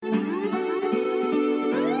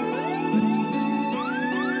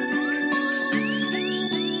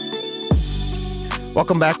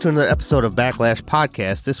Welcome back to another episode of Backlash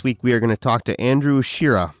Podcast. This week we are going to talk to Andrew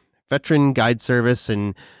Schiera, veteran guide service,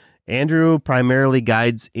 and Andrew primarily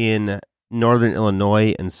guides in northern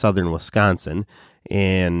Illinois and southern Wisconsin.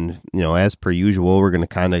 And, as per usual, we're going to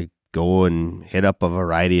kind of go and hit up a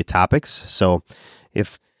variety of topics. So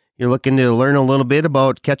if you're looking to learn a little bit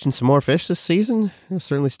about catching some more fish this season,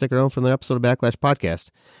 certainly stick around for the episode of Backlash Podcast.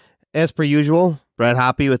 As per usual, Brad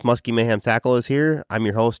Hoppy with Muskie Mayhem Tackle is here. I'm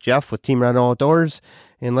your host, Jeff, with Team Rhino Outdoors.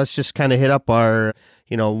 And let's just kind of hit up our,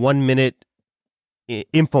 1 minute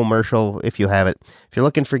infomercial if you have it. If you're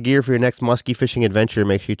looking for gear for your next muskie fishing adventure,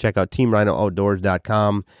 make sure you check out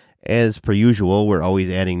teamrhinooutdoors.com. As per usual, we're always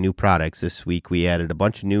adding new products. This week we added a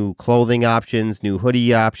bunch of new clothing options, new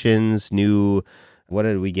hoodie options, what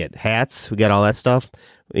did we get? Hats. We got all that stuff.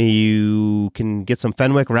 You can get some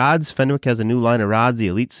Fenwick rods. Fenwick has a new line of rods, the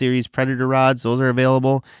Elite Series Predator rods. Those are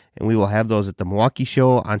available, and we will have those at the Milwaukee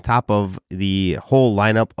show on top of the whole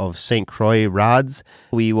lineup of St. Croix rods.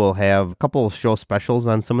 We will have a couple of show specials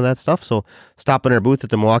on some of that stuff, so stop in our booth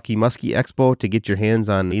at the Milwaukee Muskie Expo to get your hands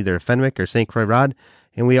on either a Fenwick or St. Croix rod.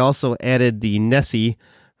 And we also added the Nessie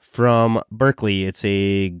from Berkeley. It's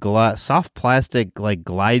a soft plastic like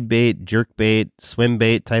glide bait, jerk bait, swim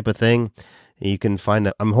bait type of thing. You can find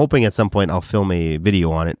it. I'm hoping at some point I'll film a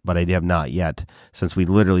video on it, but I have not yet since we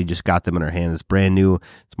literally just got them in our hands. It's brand new.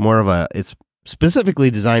 It's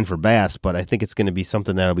specifically designed for bass, but I think it's going to be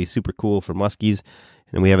something that'll be super cool for muskies.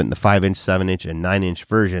 And we have it in the 5-inch, 7-inch, and 9-inch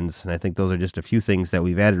versions. And I think those are just a few things that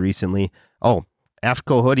we've added recently. Oh,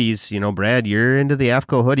 AFCO hoodies, Brad, you're into the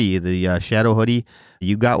AFCO hoodie, the Shadow hoodie.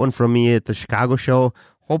 You got one from me at the Chicago show.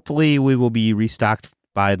 Hopefully we will be restocked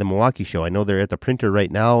by the Milwaukee show. I know they're at the printer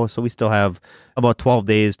right now, so we still have about 12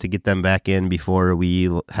 days to get them back in before we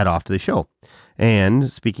head off to the show.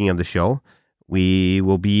 And speaking of the show, we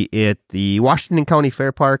will be at the Washington County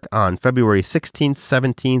Fair Park on February 16th,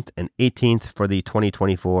 17th, and 18th for the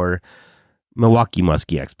 2024 Milwaukee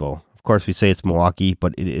Muskie Expo. Of course, we say it's Milwaukee,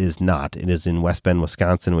 but it is not. It is in West Bend,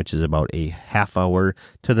 Wisconsin, which is about a half hour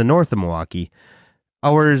to the north of Milwaukee.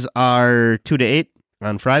 Hours are 2 to 8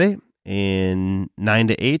 on Friday, and 9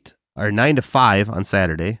 to 5 on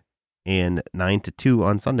Saturday, and 9 to 2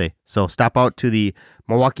 on Sunday. So stop out to the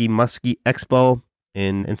Milwaukee Muskie Expo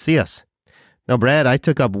and see us. Now, Brad, I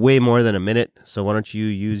took up way more than a minute, so why don't you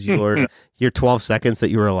use your 12 seconds that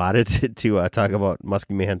you were allotted to talk about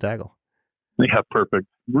Muskie Mayhem Tackle? Yeah, perfect.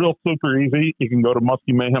 Real super easy. You can go to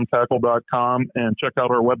muskiemayhemtackle.com and check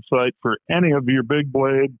out our website for any of your big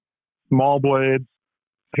blades, small blades,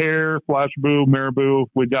 hair, flash boo, marabou.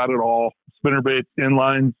 We got it all. Spinnerbaits,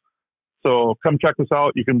 inlines. So come check us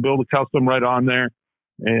out. You can build a custom right on there,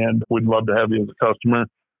 and we'd love to have you as a customer.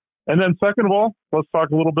 And then second of all, let's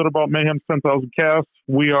talk a little bit about Mayhem's 10,000 Casts.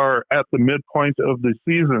 We are at the midpoint of the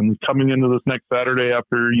season coming into this next Saturday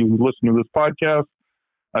after you listen to this podcast.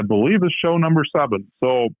 I believe it's show number 7.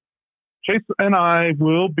 So Chase and I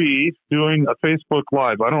will be doing a Facebook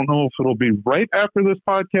Live. I don't know if it'll be right after this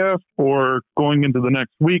podcast or going into the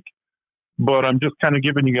next week, but I'm just kind of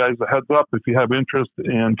giving you guys a heads up if you have interest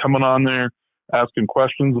in coming on there, asking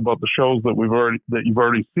questions about the shows that you've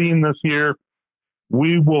already seen this year.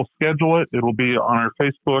 We will schedule it. It'll be on our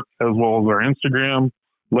Facebook as well as our Instagram,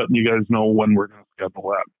 letting you guys know when we're going to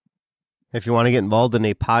schedule that. If you want to get involved in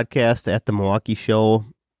a podcast at the Milwaukee show,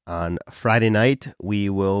 on Friday night, we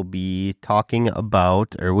will be having a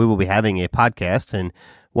podcast, and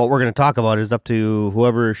what we're going to talk about is up to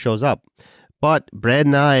whoever shows up. But Brad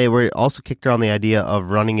and I were also kicked around the idea of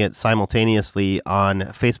running it simultaneously on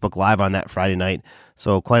Facebook Live on that Friday night.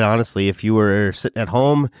 So quite honestly, if you were sitting at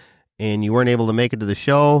home and you weren't able to make it to the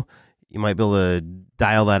show, you might be able to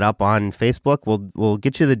dial that up on Facebook. We'll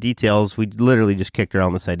get you the details. We literally just kicked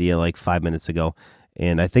around this idea like 5 minutes ago.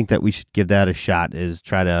 And I think that we should give that a shot, is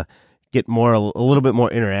try to get a little bit more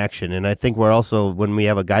interaction. And I think we're also, when we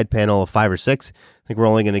have a guide panel of 5 or 6, I think we're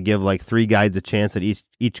only going to give like 3 guides a chance at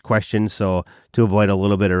each question. So to avoid a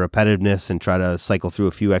little bit of repetitiveness and try to cycle through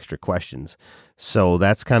a few extra questions. So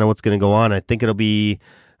that's kind of what's going to go on. I think it'll be,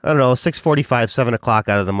 6:45, 7 o'clock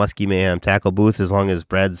out of the Muskie Mayhem Tackle booth, as long as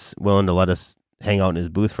Brad's willing to let us hang out in his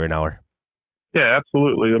booth for an hour. Yeah,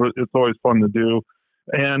 absolutely. It's always fun to do.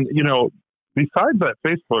 And, besides that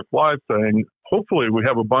Facebook Live thing, hopefully we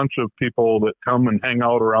have a bunch of people that come and hang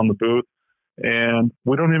out around the booth, and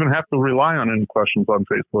we don't even have to rely on any questions on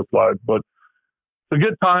Facebook Live. But it's a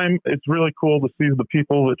good time. It's really cool to see the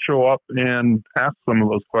people that show up and ask some of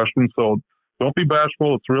those questions. So don't be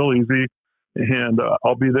bashful. It's real easy. And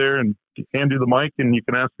I'll be there and hand you the mic, and you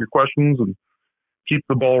can ask your questions and keep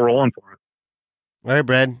the ball rolling for it. All right,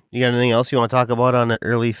 Brad, you got anything else you want to talk about on an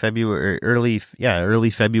early February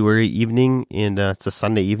evening? And it's a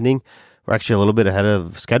Sunday evening. We're actually a little bit ahead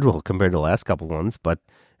of schedule compared to the last couple ones. But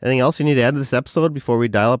anything else you need to add to this episode before we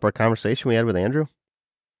dial up our conversation we had with Andrew?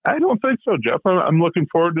 I don't think so, Jeff. I'm looking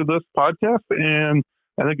forward to this podcast, and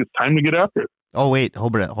I think it's time to get after it. Oh, wait,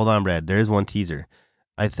 hold on, Brad. There is one teaser.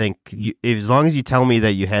 I think as long as you tell me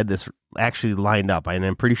that you had this actually lined up, and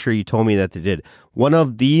I'm pretty sure you told me that they did. One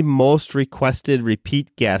of the most requested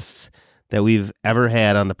repeat guests that we've ever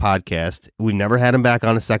had on the podcast. We've never had him back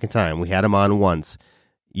on a second time. We had him on once.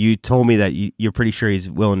 You told me that you're pretty sure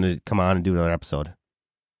he's willing to come on and do another episode.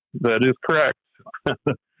 That is correct.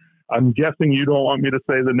 I'm guessing you don't want me to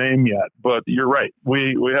say the name yet, but you're right.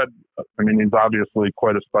 We had, he's obviously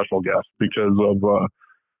quite a special guest because of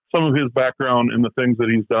some of his background and the things that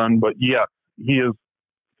he's done. But yes, he is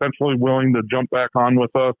essentially willing to jump back on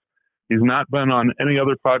with us. He's not been on any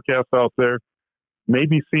other podcast out there,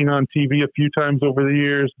 maybe seen on TV a few times over the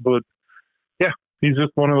years, but yeah, he's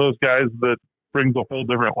just one of those guys that brings a whole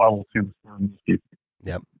different level to the sport industry.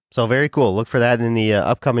 Yep. So very cool. Look for that in the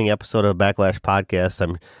upcoming episode of Backlash Podcast.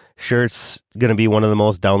 I'm sure it's going to be one of the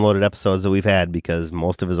most downloaded episodes that we've had because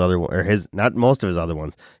most of his other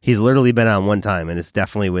ones, he's literally been on one time, and it's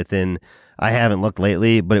definitely within. I haven't looked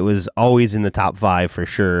lately, but it was always in the top 5 for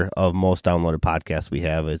sure of most downloaded podcasts we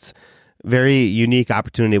have. It's very unique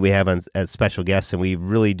opportunity we have as special guests, and we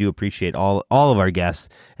really do appreciate all of our guests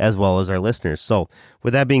as well as our listeners. So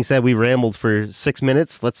with that being said, we rambled for 6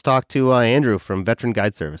 minutes. Let's talk to Andrew from Veteran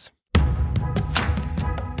Guide Service.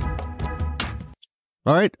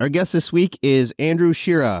 All right, our guest this week is Andrew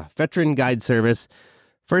Schiera, Veteran Guide Service.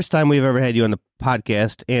 First time we've ever had you on the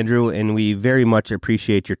podcast, Andrew, and we very much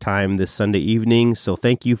appreciate your time this Sunday evening. So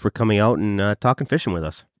thank you for coming out and talking fishing with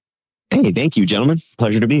us. Hey, thank you, gentlemen.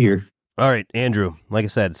 Pleasure to be here. All right, Andrew, like I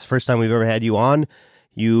said, it's the first time we've ever had you on.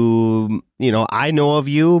 You know, I know of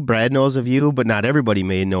you, Brad knows of you, but not everybody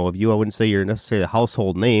may know of you. I wouldn't say you're necessarily a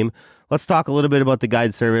household name. Let's talk a little bit about the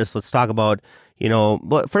guide service. Let's talk about,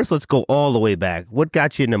 but first let's go all the way back. What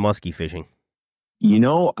got you into musky fishing?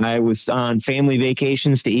 I was on family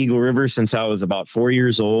vacations to Eagle River since I was about 4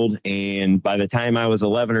 years old. And by the time I was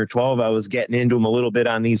 11 or 12, I was getting into them a little bit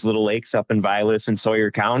on these little lakes up in Vilas and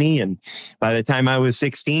Sawyer County. And by the time I was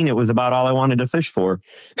 16, it was about all I wanted to fish for.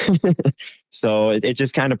 So it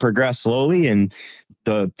just kind of progressed slowly. And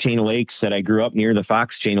the chain of lakes that I grew up near, the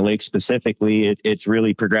Fox chain of lakes specifically, it's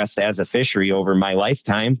really progressed as a fishery over my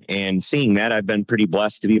lifetime. And seeing that, I've been pretty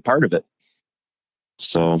blessed to be a part of it.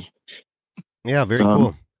 So... yeah, very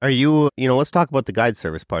cool. Are you, let's talk about the guide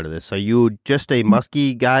service part of this. Are you just a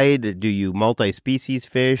musky guide? Do you multi-species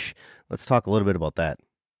fish? Let's talk a little bit about that.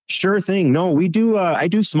 Sure thing. No, we do. I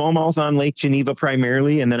do smallmouth on Lake Geneva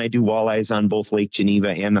primarily, and then I do walleyes on both Lake Geneva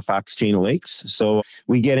and the Fox chain of lakes. So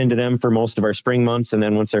we get into them for most of our spring months, and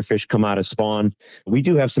then once our fish come out of spawn, we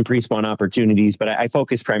do have some pre-spawn opportunities, but I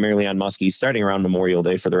focus primarily on muskies starting around Memorial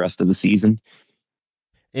Day for the rest of the season.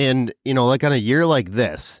 And, like on a year like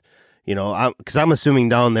this, because I'm assuming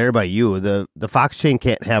down there by you, the Fox chain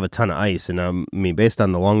can't have a ton of ice. And based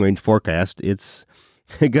on the long range forecast, it's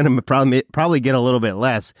going to probably get a little bit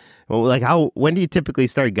less. Well, like when do you typically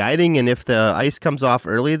start guiding? And if the ice comes off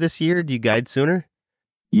early this year, do you guide sooner?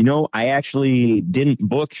 I actually didn't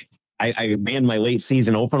book. I ran my late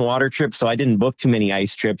season open water trip, so I didn't book too many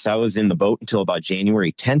ice trips. I was in the boat until about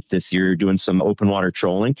January 10th this year doing some open water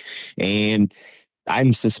trolling. And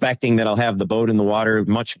I'm suspecting that I'll have the boat in the water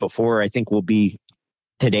much before I think we'll be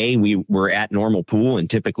today. We were at normal pool, and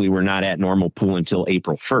typically we're not at normal pool until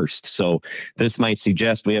April 1st. So this might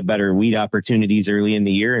suggest we have better weed opportunities early in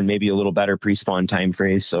the year and maybe a little better pre-spawn time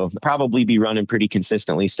phrase. So probably be running pretty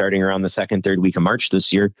consistently starting around the second, third week of March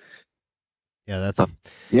this year. Yeah,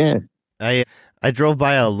 yeah. I drove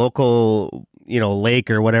by a local, lake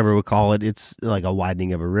or whatever we call it. It's like a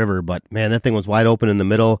widening of a river, but man, that thing was wide open in the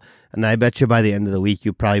middle. And I bet you by the end of the week,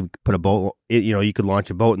 you probably put a boat, you could launch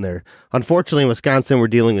a boat in there. Unfortunately, in Wisconsin, we're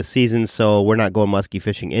dealing with seasons, so we're not going musky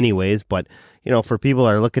fishing anyways. But, for people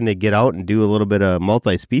that are looking to get out and do a little bit of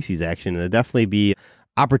multi-species action, there'll definitely be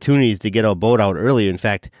opportunities to get a boat out early. In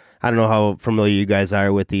fact, I don't know how familiar you guys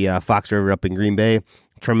are with the Fox River up in Green Bay.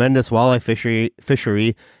 Tremendous walleye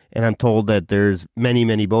fishery. And I'm told that there's many,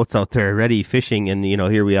 many boats out there already fishing. And,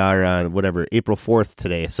 here we are on April 4th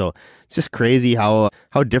today. So it's just crazy how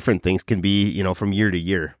different things can be, from year to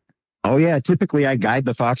year. Oh, yeah. Typically, I guide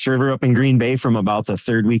the Fox River up in Green Bay from about the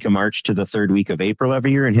third week of March to the third week of April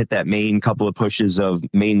every year and hit that main couple of pushes of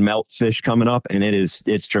main melt fish coming up. And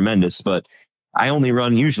it's tremendous. But I only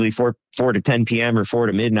run usually 4 to 10 p.m. or 4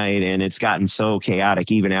 to midnight, and it's gotten so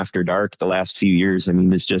chaotic even after dark the last few years. I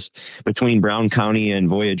mean, it's just between Brown County and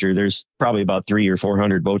Voyager, there's probably about 300 or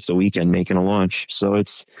 400 boats a weekend making a launch. So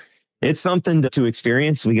it's something to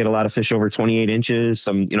experience. We get a lot of fish over 28 inches,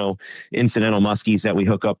 some, incidental muskies that we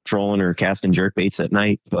hook up trolling or casting jerk baits at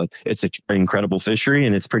night. But it's an incredible fishery,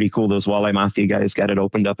 and it's pretty cool. Those Walleye Mafia guys got it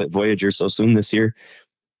opened up at Voyager so soon this year.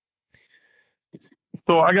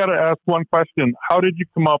 So I got to ask one question. How did you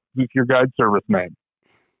come up with your guide service name?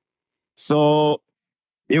 So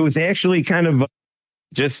it was actually kind of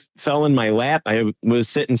just fell in my lap. I was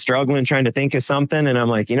sitting struggling, trying to think of something. And I'm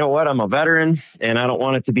like, you know what? I'm a veteran and I don't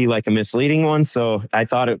want it to be like a misleading one. So I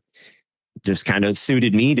thought it just kind of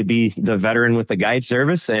suited me to be the veteran with the guide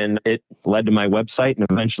service. And it led to my website, and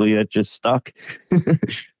eventually it just stuck.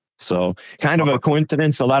 So kind of a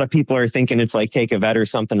coincidence. A lot of people are thinking it's like Take a Vet or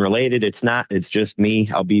something related. It's not. It's just me.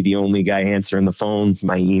 I'll be the only guy answering the phone.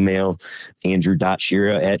 My email,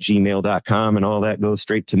 andrew.schiera@gmail.com, and all that goes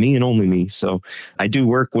straight to me and only me. So I do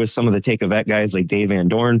work with some of the Take a Vet guys like Dave Van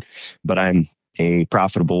Dorn, but I'm a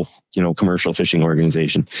profitable, commercial fishing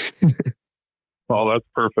organization. Well, that's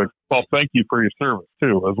perfect. Well, thank you for your service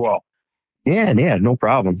too, as well. Yeah, no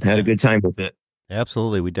problem. Had a good time with it.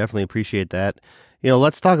 Absolutely. We definitely appreciate that.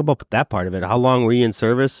 Let's talk about that part of it. How long were you in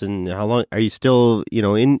service, and how long are you still,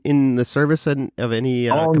 in the service of any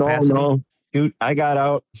capacity? No. Dude, I got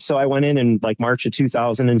out. So I went in like March of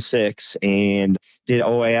 2006 and did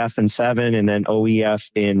OAF in 7 and then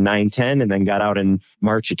OEF in 9-10, and then got out in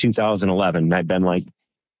March of 2011. I've been like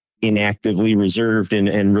inactively reserved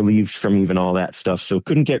and relieved from even all that stuff. So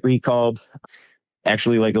couldn't get recalled.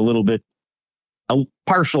 Actually, like a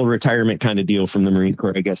partial retirement kind of deal from the Marine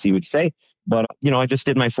Corps, I guess you would say. But, I just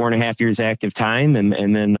did my 4.5 years active time. And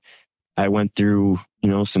then I went through,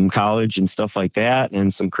 some college and stuff like that,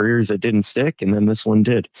 and some careers that didn't stick. And then this one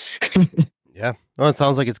did. Yeah. Well, it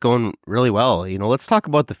sounds like it's going really well. Let's talk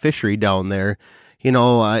about the fishery down there.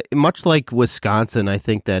 Much like Wisconsin, I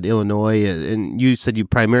think that Illinois, and you said you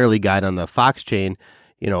primarily guide on the Fox chain,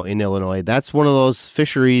 in Illinois. That's one of those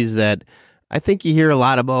fisheries that I think you hear a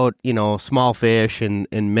lot about, small fish and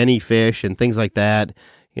many fish and things like that.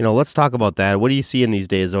 Let's talk about that. What do you see in these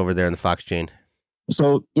days over there in the Fox chain?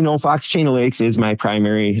 So, Fox Chain of Lakes is my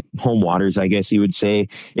primary home waters, I guess you would say.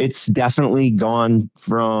 It's definitely gone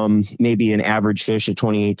from maybe an average fish of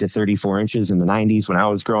 28 to 34 inches in the 90s when I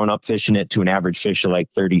was growing up fishing it, to an average fish of like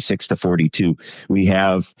 36 to 42. We've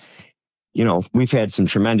had some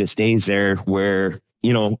tremendous days there where,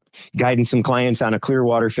 guiding some clients on a clear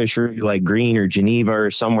water fishery like Green or Geneva or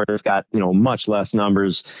somewhere that's got, much less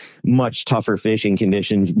numbers, much tougher fishing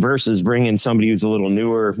conditions, versus bringing somebody who's a little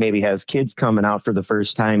newer, maybe has kids coming out for the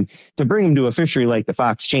first time, to bring them to a fishery like the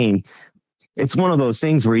Fox Chain. It's one of those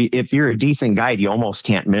things where if you're a decent guide, you almost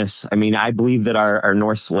can't miss. I mean, I believe that our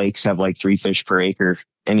North Lakes have like 3 fish per acre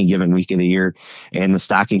any given week of the year, and the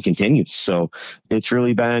stocking continues. So it's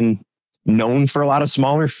really been known for a lot of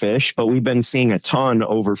smaller fish, but we've been seeing a ton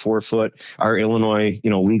over 4 foot. Our Illinois,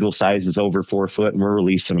 legal size is over 4 foot, and we're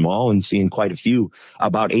releasing them all and seeing quite a few,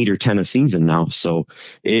 about 8 or 10 a season now. So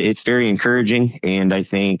it's very encouraging. And I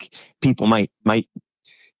think people might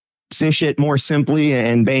fish it more simply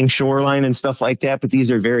and bang shoreline and stuff like that. But these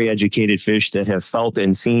are very educated fish that have felt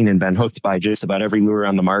and seen and been hooked by just about every lure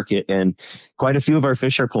on the market. And quite a few of our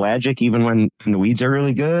fish are pelagic, even when the weeds are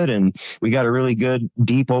really good. And we got a really good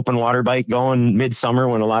deep open water bite going midsummer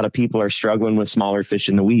when a lot of people are struggling with smaller fish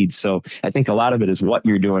in the weeds. So I think a lot of it is what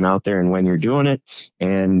you're doing out there and when you're doing it.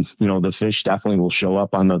 And, the fish definitely will show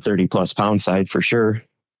up on the 30+ pound side for sure.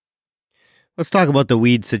 Let's talk about the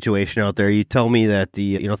weed situation out there. You tell me that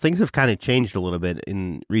things have kind of changed a little bit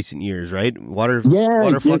in recent years, right? Water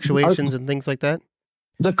fluctuations and things like that.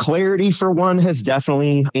 The clarity, for one, has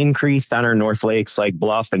definitely increased on our North Lakes like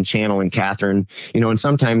Bluff and Channel and Catherine, and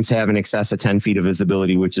sometimes have in excess of 10 feet of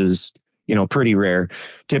visibility, which is, pretty rare.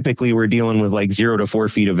 Typically, we're dealing with like 0 to 4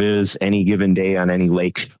 feet of viz any given day on any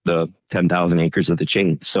lake, the 10,000 acres of the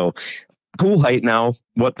chain. So pool height now,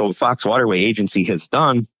 what the Fox Waterway Agency has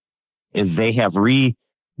done is they have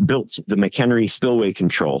rebuilt the McHenry spillway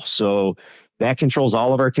control. So that controls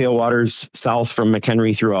all of our tailwaters south from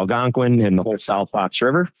McHenry through Algonquin and the whole South Fox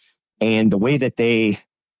River. And the way that they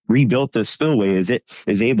rebuilt the spillway is it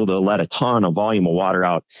is able to let a ton of volume of water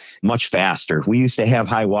out much faster. We used to have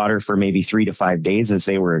high water for maybe 3 to 5 days as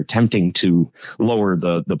they were attempting to lower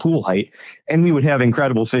the pool height. And we would have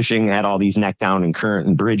incredible fishing at all these neck down and current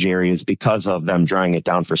and bridge areas because of them drawing it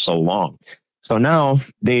down for so long. So now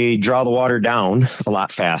they draw the water down a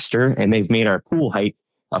lot faster, and they've made our pool height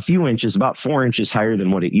a few inches, about 4 inches higher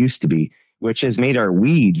than what it used to be, which has made our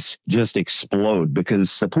weeds just explode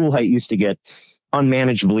because the pool height used to get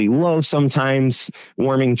unmanageably low sometimes,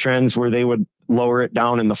 warming trends where they would lower it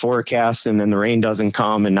down in the forecast and then the rain doesn't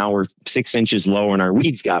come. And now we're 6 inches low and our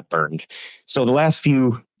weeds got burned. So the last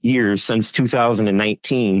few years since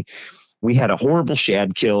 2019, we had a horrible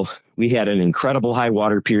shad kill. We had an incredible high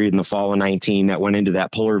water period in the fall of 19 that went into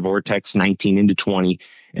that polar vortex 19 into 20.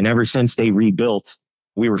 And ever since they rebuilt,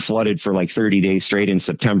 we were flooded for like 30 days straight in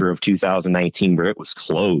September of 2019 where it was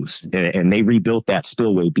closed. And they rebuilt that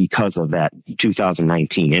spillway because of that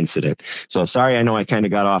 2019 incident. So sorry, I know I kind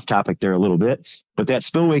of got off topic there a little bit, but that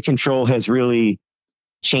spillway control has really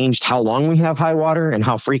changed how long we have high water and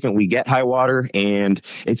how frequent we get high water. And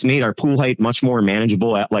it's made our pool height much more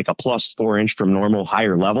manageable at like a +4 inch from normal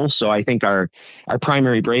higher level. So I think our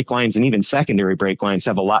primary break lines and even secondary break lines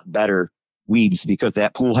have a lot better weeds because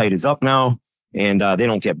that pool height is up now and they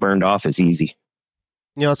don't get burned off as easy.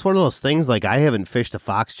 You know, it's one of those things, like I haven't fished a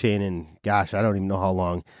fox chain in, gosh, I don't even know how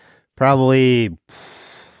long, probably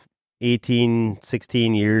 18,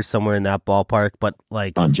 16 years, somewhere in that ballpark. But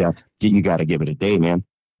like, Jeff, you got to give it a day, man.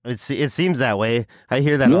 It seems that way. I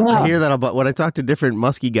hear that. Yeah. I hear that about when I talk to different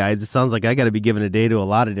musky guides. It sounds like I got to be given a day to a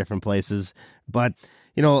lot of different places. But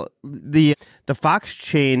you know, the fox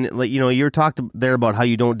chain, like, you know, you were talked there about how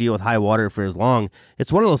you don't deal with high water for as long.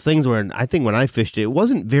 It's one of those things where I think when I fished it,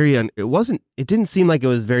 it didn't seem like it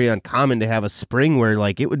was very uncommon to have a spring where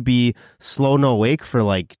like it would be slow no wake for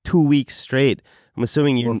like 2 weeks straight. I'm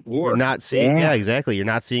assuming you're not seeing. Yeah, exactly. You're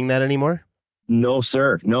not seeing that anymore. No,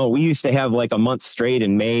 sir. No, we used to have like a month straight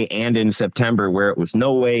in May and in September where it was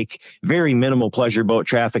no wake, very minimal pleasure boat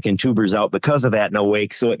traffic and tubers out because of that no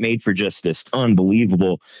wake. So it made for just this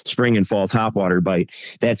unbelievable spring and fall topwater bite.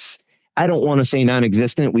 That's, I don't want to say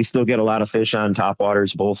non-existent. We still get a lot of fish on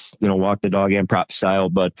topwaters, both, you know, walk the dog and prop style,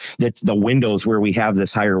 but that's the windows where we have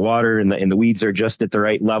this higher water and the weeds are just at the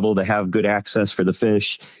right level to have good access for the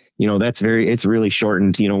fish. You know, it's really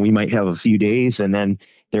shortened. You know, we might have a few days and then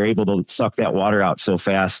they're able to suck that water out so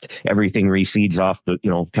fast, everything recedes off the, you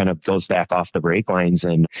know, kind of goes back off the break lines.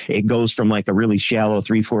 And it goes from like a really shallow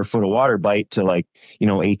 3-4 foot of water bite to like, you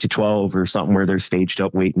know, 8 to 12 or something where they're staged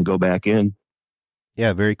up, wait and go back in.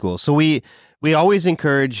 Yeah, very cool. So we always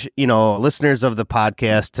encourage, you know, listeners of the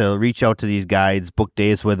podcast to reach out to these guides, book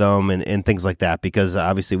days with them and things like that, because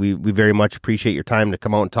obviously we very much appreciate your time to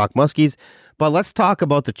come out and talk muskies. But let's talk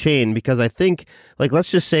about the chain, because I think, like,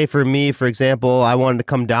 let's just say for me, for example, I wanted to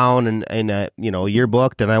come down and you know, you're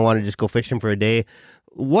booked and I want to just go fishing for a day.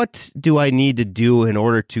 What do I need to do in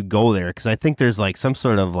order to go there? Because I think there's like some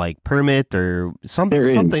sort of like permit or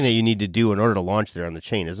something that you need to do in order to launch there on the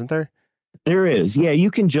chain, isn't there? There is. Yeah, you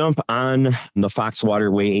can jump on the Fox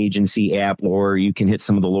Waterway Agency app, or you can hit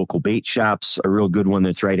some of the local bait shops. A real good one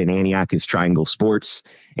that's right in Antioch is Triangle Sports.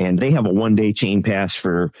 And they have a 1-day chain pass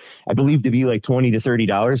for, I believe, to be like $20 to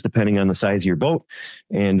 $30, depending on the size of your boat.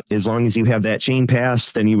 And as long as you have that chain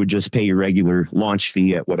pass, then you would just pay your regular launch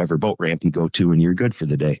fee at whatever boat ramp you go to, and you're good for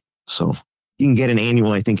the day. So you can get an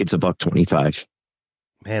annual. I think it's $125.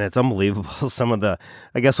 Man, it's unbelievable. Some of the,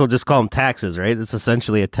 I guess we'll just call them taxes, right? It's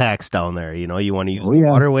essentially a tax down there. You know, you want to use the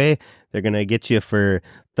waterway, they're going to get you for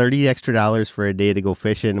 $30 extra for a day to go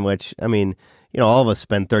fishing, which, I mean, you know, all of us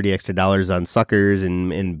spend $30 extra on suckers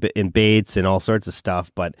and baits and all sorts of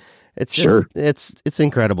stuff, but it's just, it's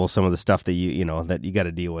incredible some of the stuff that you got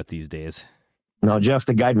to deal with these days. Now, Jeff,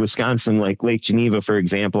 to guide Wisconsin, like Lake Geneva, for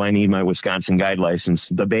example, I need my Wisconsin guide license.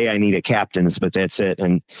 The Bay, I need a captain's, but that's it.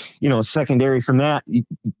 And, you know, secondary from that,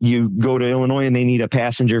 you go to Illinois and they need a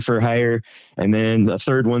passenger for hire. And then the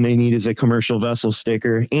third one they need is a commercial vessel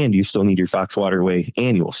sticker. And you still need your Fox Waterway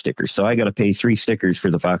annual sticker. So I got to pay 3 stickers for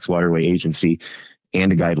the Fox Waterway Agency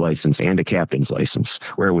and a guide license and a captain's license.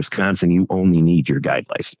 Where Wisconsin, you only need your guide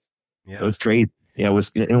license. Yeah. So it's great. Yeah,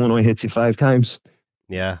 Illinois hits you 5 times.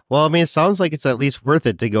 Yeah. Well, I mean, it sounds like it's at least worth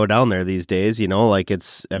it to go down there these days, you know, like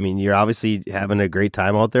I mean, you're obviously having a great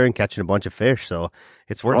time out there and catching a bunch of fish. So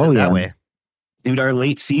it's worth it that way. Dude, our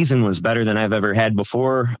late season was better than I've ever had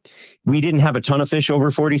before. We didn't have a ton of fish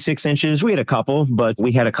over 46 inches. We had a couple, but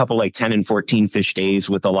we had a couple like 10 and 14 fish days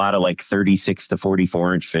with a lot of like 36 to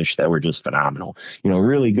 44 inch fish that were just phenomenal. You know,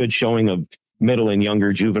 really good showing of middle and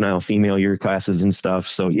younger juvenile female year classes and stuff.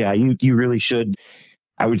 So yeah, you really should,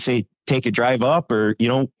 I would say, take a drive up, or, you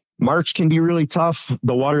know, March can be really tough.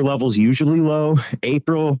 The water level's usually low.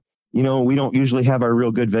 April, We don't usually have our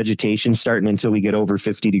real good vegetation starting until we get over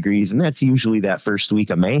 50 degrees. And that's usually that first week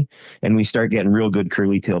of May. And we start getting real good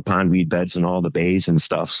curly tail pondweed beds in all the bays and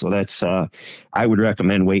stuff. So that's, I would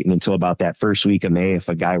recommend waiting until about that first week of May if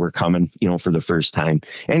a guy were coming, for the first time,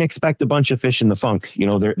 and expect a bunch of fish in the funk.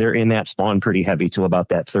 They're in that spawn pretty heavy till about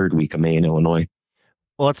that third week of May in Illinois.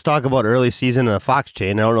 Well, let's talk about early season and a fox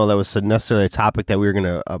chain. I don't know that was necessarily a topic that we were going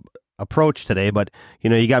to approach today, but,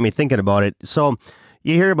 you got me thinking about it. So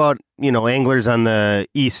you hear about, anglers on the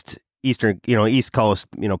eastern, East Coast,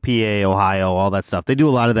 PA, Ohio, all that stuff. They do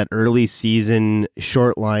a lot of that early season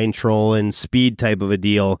short line trolling, speed type of a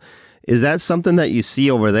deal. Is that something that you see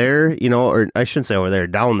over there, or I shouldn't say over there,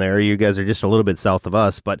 down there? You guys are just a little bit south of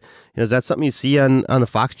us, but is that something you see on the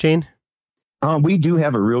fox chain? We do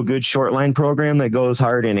have a real good short line program that goes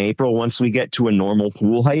hard in April once we get to a normal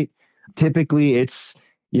pool height. Typically, it's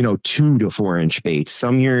 2 to 4 inch baits.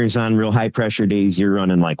 Some years on real high pressure days, you're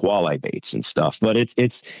running like walleye baits and stuff, but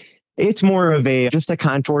it's more of just a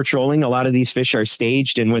contour trolling. A lot of these fish are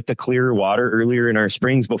staged, and with the clearer water earlier in our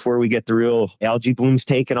springs before we get the real algae blooms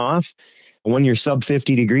taken off. When you're sub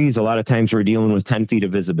 50 degrees, a lot of times we're dealing with 10 feet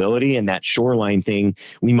of visibility, and that shoreline thing,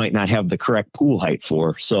 we might not have the correct pool height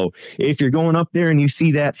for. So if you're going up there and you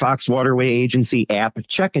see that Fox Waterway Agency app,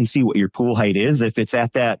 check and see what your pool height is. If it's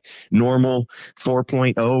at that normal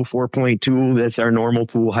 4.0, 4.2, that's our normal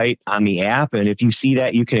pool height on the app. And if you see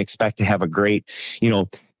that, you can expect to have a great,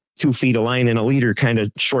 2 feet of line and a leader kind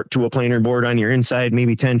of short to a planer board on your inside,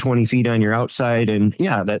 maybe 10, 20 feet on your outside. And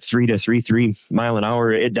yeah, that 3 to 3 mile an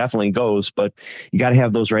hour, it definitely goes, but you got to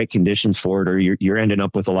have those right conditions for it, or you're ending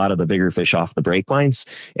up with a lot of the bigger fish off the break lines,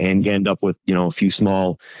 and you end up with, a few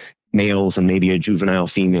small males and maybe a juvenile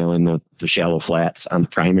female in the shallow flats on the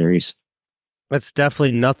primaries. That's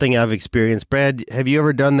definitely nothing I've experienced. Brad, have you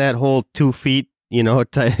ever done that whole 2 feet,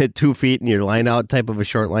 2 feet in your line out type of a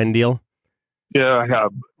short line deal? Yeah, I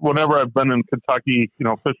have. Whenever I've been in Kentucky,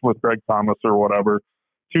 fishing with Greg Thomas or whatever,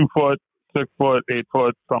 2 foot, 6 foot, 8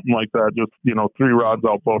 foot, something like that. Just, 3 rods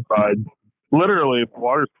out both sides. Literally, if the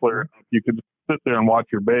water's clear, you can just sit there and watch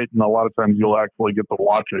your bait, and a lot of times you'll actually get to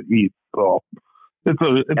watch it eat. So it's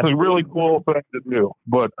a really cool thing to do.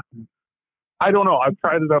 But I don't know. I've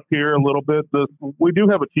tried it up here a little bit. We do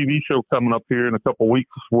have a TV show coming up here in a couple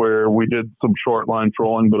weeks where we did some short line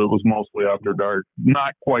trolling, but it was mostly after dark.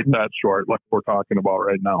 Not quite that short like we're talking about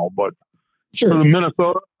right now, but sure. For the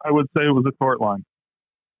Minnesota, I would say it was a short line.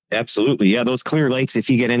 Absolutely. Yeah, those clear lakes, if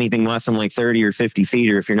you get anything less than like 30 or 50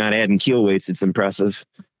 feet, or if you're not adding keel weights, it's impressive.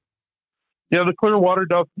 Yeah, the clear water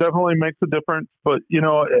definitely makes a difference, but,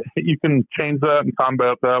 you can change that and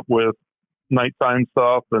combat that with nighttime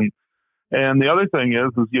stuff. And the other thing is,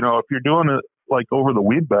 if you're doing it like over the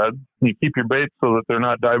weed bed, you keep your baits so that they're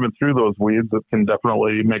not diving through those weeds. It can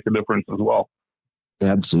definitely make a difference as well.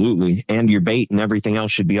 Absolutely. And your bait and everything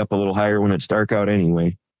else should be up a little higher when it's dark out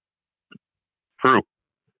anyway. True.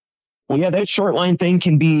 Well, yeah, that short line thing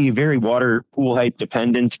can be very water pool height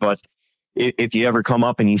dependent, but if you ever come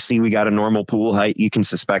up and you see we got a normal pool height, you can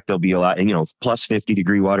suspect there'll be a lot, and plus 50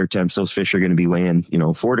 degree water temps, those fish are going to be weighing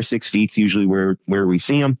 4 to 6 feet usually where we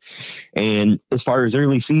see them. And as far as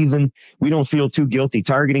early season, we don't feel too guilty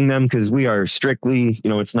targeting them because we are strictly,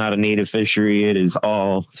 it's not a native fishery. It is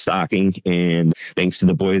all stocking. And thanks to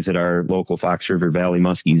the boys at our local Fox River Valley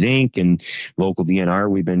Muskies Inc. and local DNR,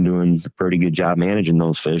 we've been doing a pretty good job managing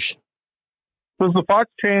those fish. Does the fox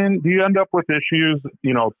chain, do you end up with issues,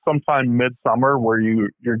 sometime midsummer where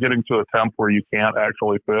you're getting to a temp where you can't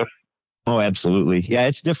actually fish? Oh, absolutely. Yeah,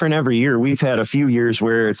 it's different every year. We've had a few years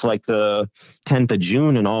where it's like the 10th of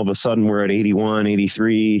June and all of a sudden we're at 81,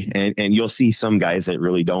 83, and you'll see some guys that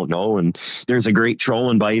really don't know. And there's a great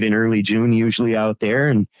trolling bite in early June usually out there.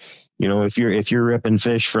 And, if you're ripping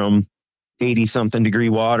fish from 80 something degree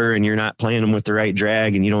water and you're not playing them with the right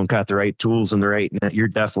drag and you don't got the right tools and the right net, you're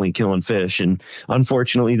definitely killing fish. And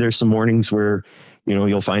unfortunately, there's some mornings where,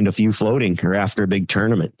 you'll find a few floating or after a big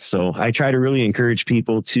tournament. So I try to really encourage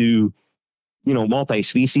people to,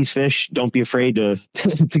 multi-species fish. Don't be afraid to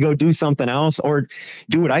to go do something else or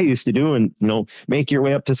do what I used to do and, make your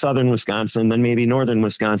way up to southern Wisconsin, then maybe northern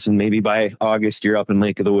Wisconsin. Maybe by August, you're up in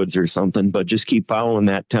Lake of the Woods or something, but just keep following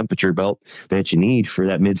that temperature belt that you need for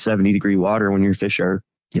that mid 70 degree water when your fish are,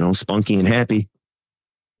 spunky and happy.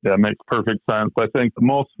 Yeah, it makes perfect sense. I think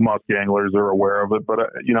most musky anglers are aware of it, but,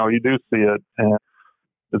 you do see it, and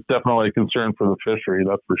it's definitely a concern for the fishery,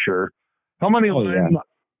 that's for sure. How many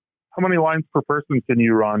lines per person can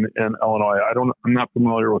you run in Illinois? I'm not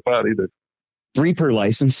familiar with that either. 3 per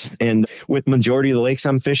license. And with majority of the lakes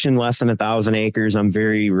I'm fishing, less than 1,000 acres, I'm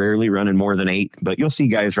very rarely running more than 8, but you'll see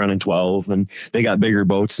guys running 12 and they got bigger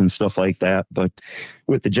boats and stuff like that. But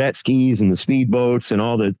with the jet skis and the speed boats and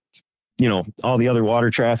all the, all the other water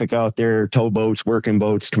traffic out there, tow boats, working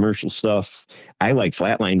boats, commercial stuff, I like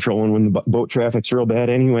flatline trolling when the boat traffic's real bad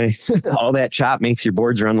anyway. All that chop makes your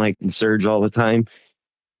boards run like surge all the time.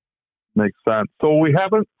 Makes sense. So we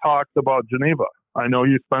haven't talked about Geneva. I know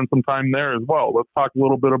you spent some time there as well. Let's talk a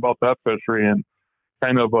little bit about that fishery and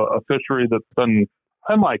kind of a fishery that's been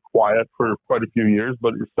semi-quiet for quite a few years,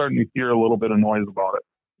 but you're starting to hear a little bit of noise about it.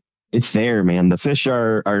 It's there, man. The fish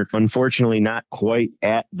are unfortunately not quite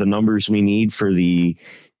at the numbers we need for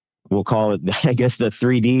we'll call it, I guess, the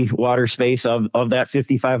 3D water space of that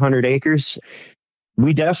 5,500 acres.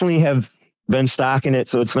 We definitely have been stocking it.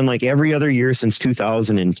 So it's been like every other year since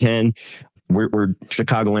 2010. We're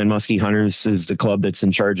Chicagoland Muskie Hunters is the club that's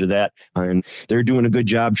in charge of that. And they're doing a good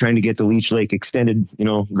job trying to get the Leech Lake extended,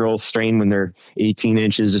 growth strain when they're 18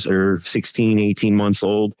 inches or 16, 18 months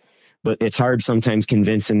old. But it's hard sometimes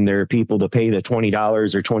convincing their people to pay the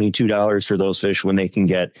 $20 or $22 for those fish when they can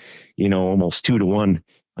get, almost 2 to 1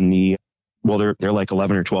 on they're like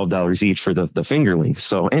 $11 or $12 each for the fingerlings.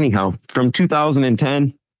 So anyhow, from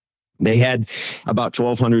 2010, they had about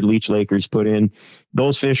 1,200 Leech Lakers put in.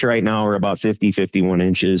 Those fish right now are about 50, 51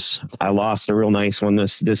 inches. I lost a real nice one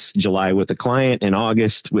this July with a client. In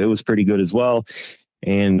August, it was pretty good as well.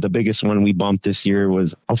 And the biggest one we bumped this year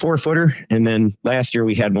was a 4-footer. And then last year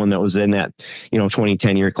we had one that was in that,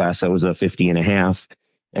 2010 year class that was a 50.5.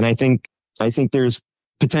 And I think there's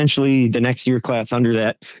potentially the next year class under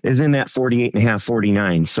that is in that 48.5,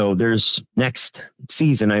 49. So there's next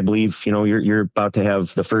season, I believe, you're about to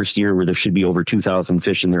have the first year where there should be over 2,000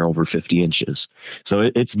 fish and they're over 50 inches.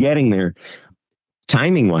 So it's getting there.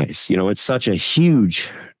 Timing wise, it's such a huge,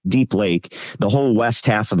 deep lake. The whole west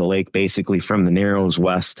half of the lake, basically from the Narrows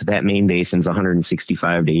west, that main basin's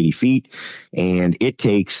 165 to 80 feet. And it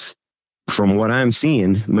takes, from what I'm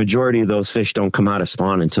seeing, majority of those fish don't come out of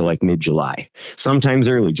spawn until like mid-July, sometimes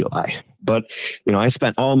early July. But, I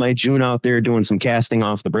spent all my June out there doing some casting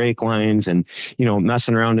off the brake lines and,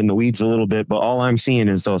 messing around in the weeds a little bit. But all I'm seeing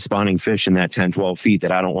is those spawning fish in that 10, 12 feet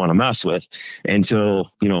that I don't want to mess with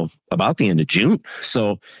until, about the end of June.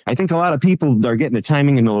 So I think a lot of people are getting the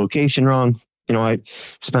timing and the location wrong. I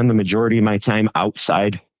spend the majority of my time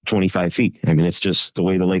outside 25 feet. I mean, it's just the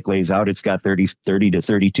way the lake lays out. It's got 30 to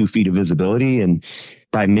 32 feet of visibility. And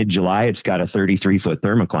by mid-July, it's got a 33-foot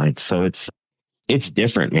thermocline. So it's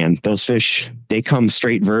different, man. Those fish, they come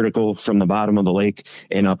straight vertical from the bottom of the lake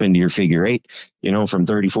and up into your figure 8, from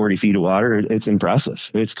 30, 40 feet of water. It's impressive.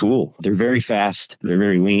 It's cool. They're very fast. They're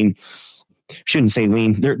very lean. Shouldn't say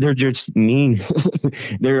lean. They're just mean.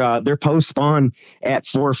 They're post spawn at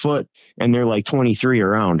 4 foot and they're like 23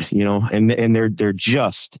 around, and they're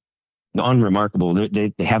just unremarkable.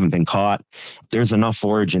 They haven't been caught. There's enough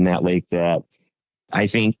forage in that lake that I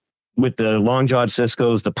think with the long-jawed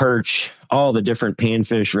ciscos, the perch, all the different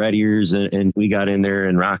panfish, red ears, and we got in there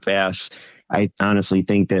and rock bass, I honestly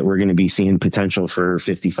think that we're going to be seeing potential for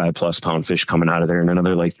 55 plus pound fish coming out of there in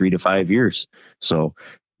another like 3 to 5 years. So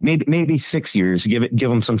maybe 6 years, give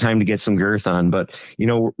them some time to get some girth on. But,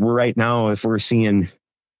 we're right now, if we're seeing,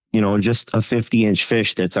 just a 50-inch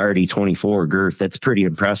fish that's already 24 girth, that's pretty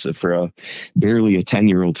impressive for barely a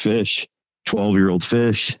 10-year-old fish, 12-year-old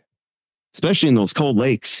fish. Especially in those cold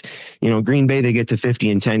lakes, Green Bay, they get to 50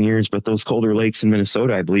 in 10 years, but those colder lakes in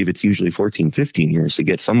Minnesota, I believe it's usually 14, 15 years to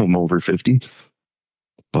get some of them over 50.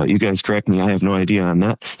 But you guys correct me. I have no idea on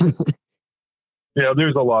that. Yeah,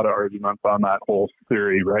 there's a lot of arguments on that whole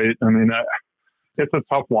theory, right? I mean, it's a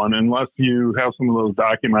tough one unless you have some of those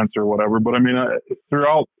documents or whatever. But I mean,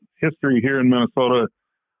 throughout history here in Minnesota,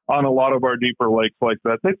 on a lot of our deeper lakes like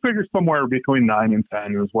that, they figure somewhere between 9 and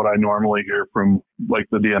 10 is what I normally hear from like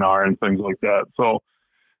the DNR and things like that. So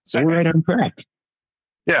we're right on track.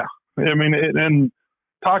 Yeah. I mean, and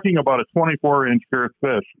talking about a 24-inch girth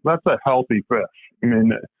fish, that's a healthy fish. I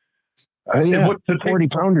mean, 40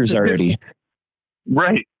 pounders already.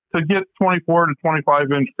 Right. To get 24 to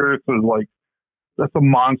 25-inch girth is like, that's a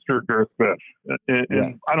monster girth fish.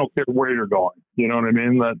 And I don't care where you're going. You know what I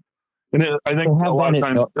mean? I think a lot of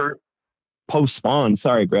times post spawn.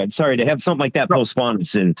 Sorry, Brad. Sorry, to have something like that post spawn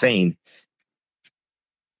is insane.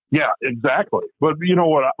 Yeah, exactly. But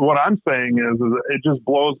what I'm saying is it just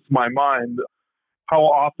blows my mind how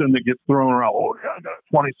often it gets thrown around. Oh, yeah, I got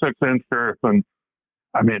a 26-inch girth, and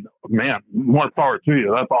I mean, man, more power to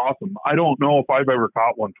you. That's awesome. I don't know if I've ever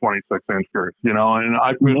caught one 26-inch girth, and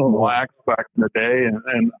I fished lax back in the day,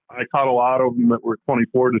 and I caught a lot of them that were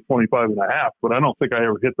 24 to 25 and a half, but I don't think I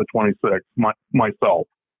ever hit the 26 myself.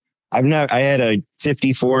 I had a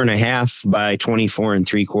 54 and a half by 24 and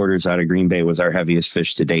 3/4 out of Green Bay was our heaviest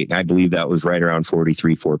fish to date. And I believe that was right around 4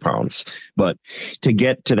 pounds. But to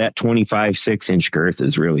get to that 25, 6-inch girth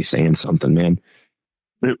is really saying something, man.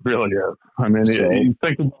 It really is. I mean, you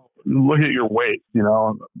think look at your weight,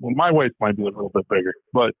 well, my weight might be a little bit bigger,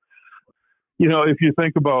 but if you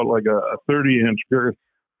think about like a 30-inch girth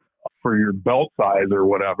for your belt size or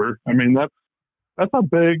whatever, I mean, that's a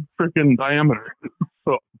big freaking diameter.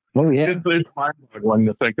 So it's mind-boggling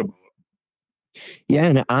to think about. Yeah,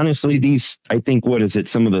 and honestly, I think, what is it?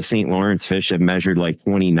 Some of the St. Lawrence fish have measured like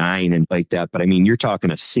 29 and like that. But I mean, you're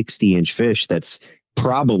talking a 60-inch fish that's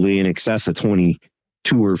probably in excess of 22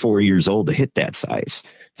 or 4 years old to hit that size.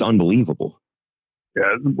 It's unbelievable.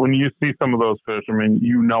 Yeah, when you see some of those fish, I mean,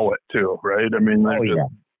 it too, right? I mean,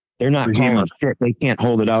 they're not calling shit. They can't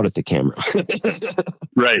hold it out at the camera.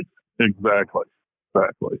 Right. Exactly.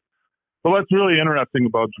 Well, that's really interesting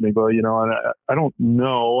about Geneva, and I don't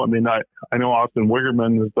know. I mean, I know Austin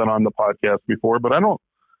Wiggerman has been on the podcast before, but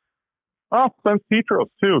Spence Petros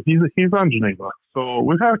too. He's on Geneva. So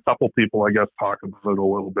we've had a couple people, I guess, talk about it a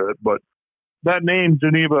little bit, but that name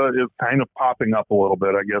Geneva is kind of popping up a little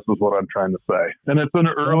bit, I guess is what I'm trying to say. And it's an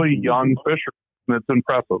early young fisher, and it's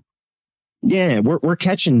impressive. Yeah, we're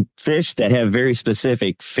catching fish that have very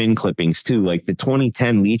specific fin clippings too. Like the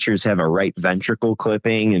 2010 leechers have a right ventricle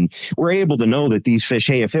clipping, and we're able to know that these fish,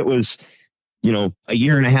 hey, if it was, a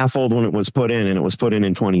year and a half old when it was put in, and it was put in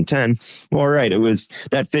 2010, all right,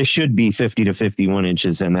 that fish should be 50 to 51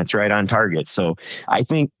 inches, and that's right on target. So I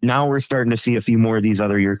think now we're starting to see a few more of these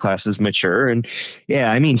other year classes mature. And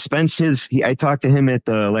yeah, I mean, Spence, I talked to him at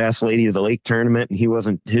the last Lady of the Lake tournament,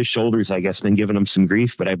 and his shoulders, I guess, been giving him some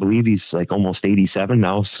grief, but I believe he's like almost 87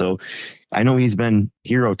 now. So I know he's been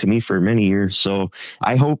hero to me for many years. So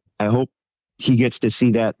I hope he gets to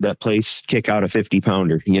see that place kick out a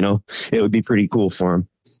 50-pounder. It would be pretty cool for him.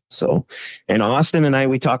 So, and Austin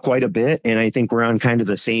and we talk quite a bit, and I think we're on kind of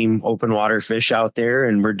the same open water fish out there,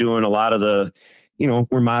 and we're doing a lot of the,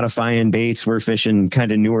 we're modifying baits, we're fishing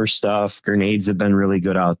kind of newer stuff. Grenades have been really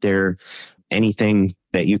good out there. Anything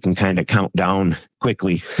that you can kind of count down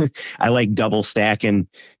quickly. I like double stacking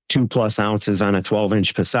 2+ ounces on a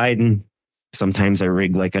 12-inch Poseidon. Sometimes I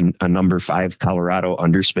rig like a number 5 Colorado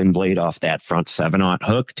underspin blade off that front 7/0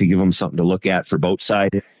 hook to give them something to look at for boat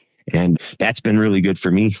side. And that's been really good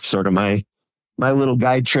for me. Sort of my little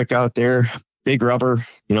guide trick out there. Big rubber,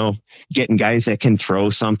 getting guys that can throw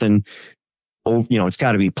something. Oh, it's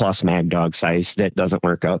got to be plus mag dog size. That doesn't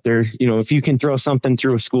work out there. If you can throw something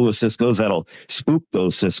through a school of Cisco's that'll spook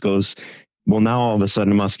those Cisco's, well, now all of a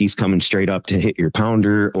sudden, a muskie's coming straight up to hit your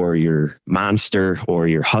pounder or your monster or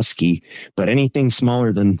your husky. But anything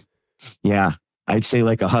smaller than, I'd say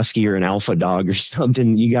like a husky or an alpha dog or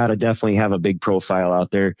something, you got to definitely have a big profile out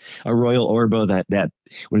there. A Royal Orba, that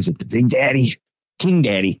what is it, the Big Daddy, King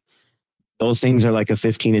Daddy. Those things are like a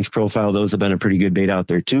 15-inch profile. Those have been a pretty good bait out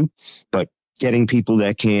there too. But getting people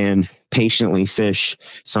that can patiently fish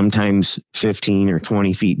sometimes 15 or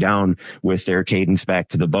 20 feet down with their cadence back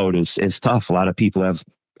to the boat is tough. A lot of people have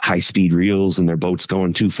high speed reels and their boat's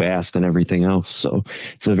going too fast and everything else. So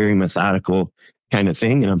it's a very methodical kind of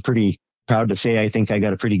thing. And I'm pretty proud to say I think I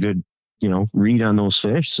got a pretty good, read on those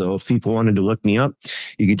fish. So if people wanted to look me up,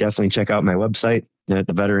 you could definitely check out my website at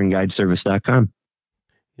theveteranguideservice.com.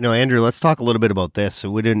 Andrew, let's talk a little bit about this. So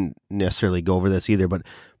we didn't necessarily go over this either, but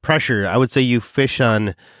pressure, I would say you fish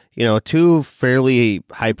on, 2 fairly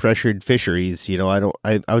high pressured fisheries.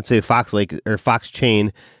 I would say Fox Lake or Fox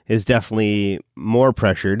Chain is definitely more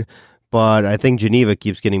pressured, but I think Geneva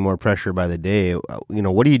keeps getting more pressure by the day.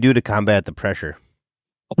 What do you do to combat the pressure?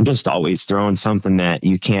 I'm just always throwing something that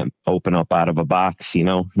you can't open up out of a box.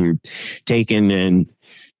 You're taking and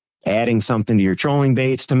adding something to your trolling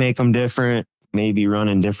baits to make them different. Maybe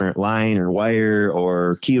running different line or wire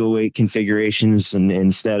or keel weight configurations, and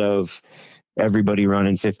instead of everybody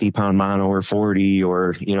running 50-pound mono or 40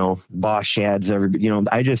 or, Boss shads,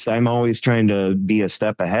 I'm always trying to be a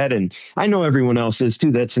step ahead, and I know everyone else is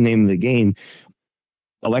too. That's the name of the game.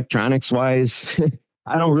 Electronics wise,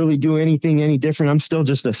 I don't really do anything any different. I'm still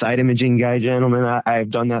just a side imaging guy, gentlemen. I've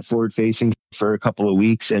done that forward facing for a couple of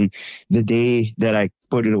weeks, and the day that I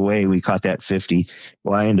put it away, we caught that 50.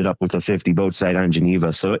 Well, I ended up with a 50 boat side on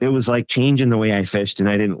Geneva. So it was like changing the way I fished, and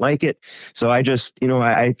I didn't like it. So I just,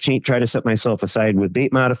 I try to set myself aside with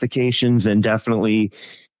bait modifications, and definitely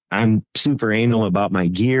I'm super anal about my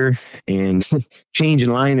gear and changing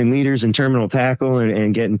line and leaders and terminal tackle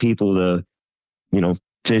and getting people to,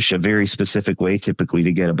 fish a very specific way typically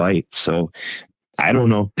to get a bite. So I don't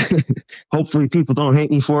know. Hopefully people don't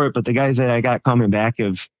hate me for it, but the guys that I got coming back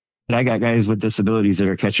I got guys with disabilities that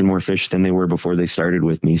are catching more fish than they were before they started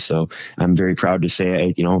with me. So I'm very proud to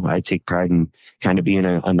say, I take pride in kind of being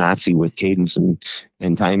a Nazi with cadence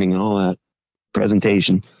and timing and all that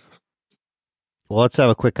presentation. Well, let's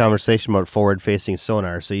have a quick conversation about forward-facing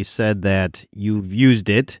sonar. So you said that you've used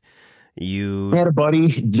it. I had a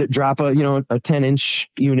buddy drop a 10-inch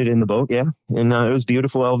unit in the boat, yeah, and it was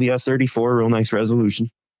beautiful LVS 34, real nice resolution.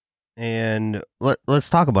 And let's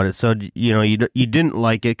talk about it. So you didn't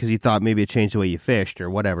like it because you thought maybe it changed the way you fished or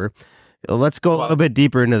whatever. Let's go a little bit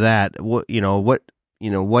deeper into that. What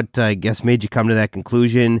I guess made you come to that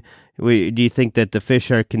conclusion? Do you think that the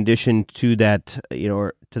fish are conditioned to that,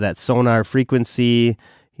 to that sonar frequency?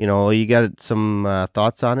 You got some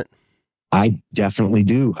thoughts on it? I definitely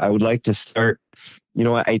do. I would like to start,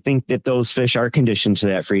 I think that those fish are conditioned to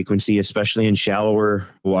that frequency, especially in shallower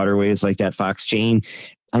waterways like that Fox chain.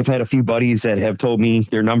 I've had a few buddies that have told me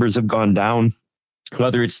their numbers have gone down,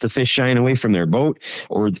 whether it's the fish shying away from their boat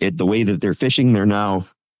or the way that they're fishing. They're now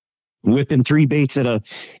whipping 3 baits at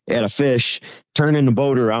a fish, turning the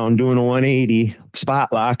boat around, doing a 180,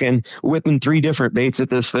 spot locking, whipping 3 different baits at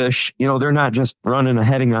this fish. They're not just running a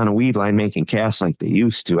heading on a weed line, making casts like they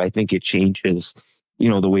used to. I think it changes,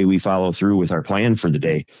 the way we follow through with our plan for the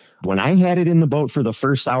day. When I had it in the boat for the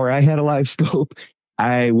first hour, I had a live scope.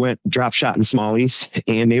 I went drop shot in smallies,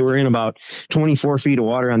 and they were in about 24 feet of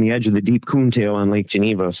water on the edge of the deep coontail on Lake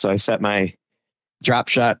Geneva. So I set my drop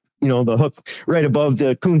shot, the hook right above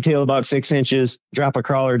the coontail, about 6 inches, drop a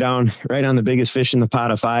crawler down right on the biggest fish in the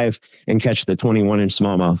pot of 5 and catch the 21-inch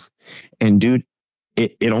smallmouth. And dude,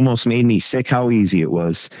 it almost made me sick how easy it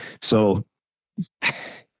was. So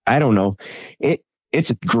I don't know. It's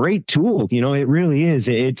a great tool. It really is.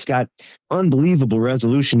 It's got unbelievable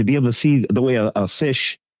resolution to be able to see the way a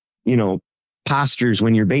fish, postures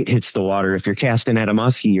when your bait hits the water. If you're casting at a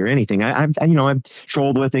muskie or anything, I've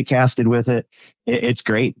trolled with it, casted with it. It's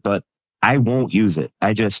great, but I won't use it.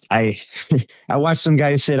 I watched some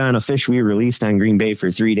guys sit on a fish we released on Green Bay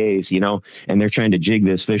for 3 days, and they're trying to jig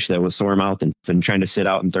this fish that was sore mouth and trying to sit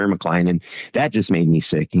out in thermocline. And that just made me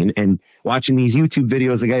sick. And watching these YouTube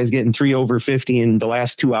videos, the guys getting 3 over 50 in the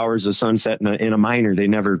last 2 hours of sunset in a minor they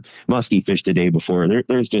never muskie fished a day before.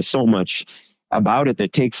 There's just so much about it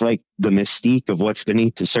that takes like the mystique of what's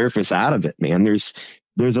beneath the surface out of it, man. There's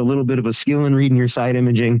a little bit of a skill in reading your side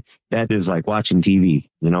imaging that is like watching TV,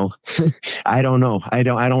 I don't know. I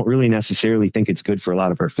don't really necessarily think it's good for a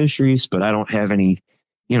lot of our fisheries, but I don't have any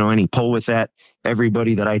pull with that.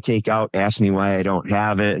 Everybody that I take out asks me why I don't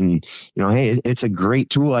have it. And, hey, it's a great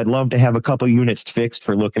tool. I'd love to have a couple units fixed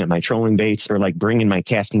for looking at my trolling baits or like bringing my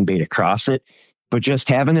casting bait across it. But just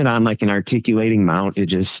having it on like an articulating mount,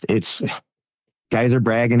 it's guys are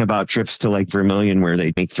bragging about trips to like Vermilion where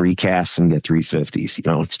they make 3 casts and get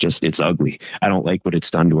 350s. It's ugly. I don't like what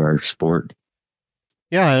it's done to our sport.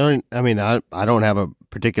 Yeah, I don't have a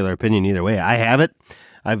particular opinion either way. I have it.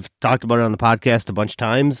 I've talked about it on the podcast a bunch of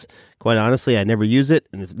times. Quite honestly, I never use it,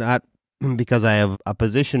 and it's not because I have a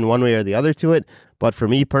position one way or the other to it. But for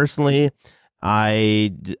me personally,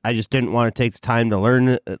 I just didn't want to take the time to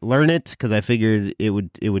learn it because I figured it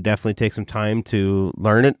would definitely take some time to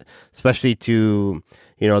learn it, especially to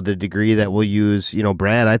the degree that we'll use.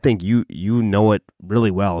 Brad, I think you know it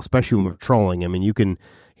really well, especially when we're trolling. I mean, you can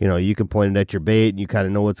point it at your bait and you kind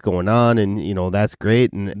of know what's going on, and that's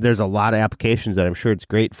great. And there's a lot of applications that I'm sure it's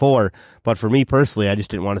great for. But for me personally, I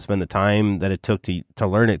just didn't want to spend the time that it took to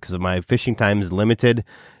learn it because my fishing time is limited.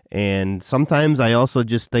 And sometimes I also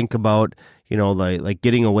just think about, like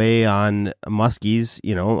getting away on muskies,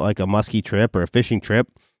 like a muskie trip or a fishing trip.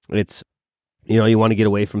 It's, you want to get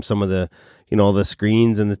away from some of the, the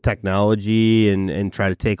screens and the technology and try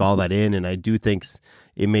to take all that in. And I do think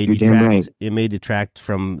it may detract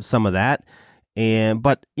from some of that.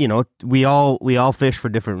 But we all fish for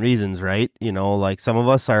different reasons, right? Like some of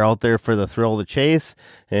us are out there for the thrill of the chase,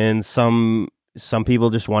 and some people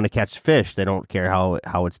just want to catch fish. They don't care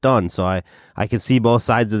how it's done. So I can see both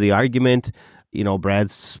sides of the argument.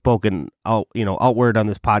 Brad's spoken outward on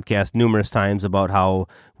this podcast numerous times about how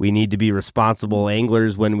we need to be responsible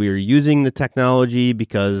anglers when we are using the technology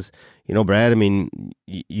because, Brad, I mean,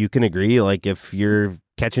 you can agree, like if you're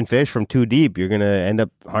catching fish from too deep, you're going to end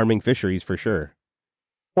up harming fisheries for sure.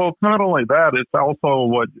 Well, it's not only that, it's also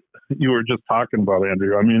what you were just talking about,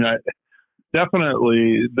 Andrew. I mean,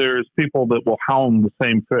 definitely there's people that will hound the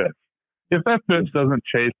same fish. If that fish doesn't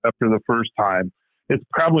chase after the first time, it's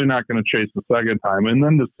probably not going to chase the second time. And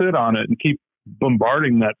then to sit on it and keep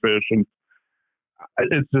bombarding that fish, and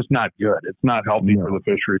it's just not good. It's not healthy for the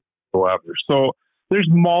fishery whatsoever. So there's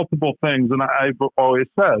multiple things. And I've always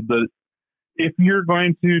said that if you're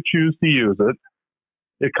going to choose to use it,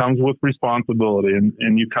 it comes with responsibility.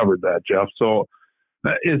 And you covered that, Jeff. So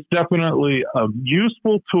it's definitely a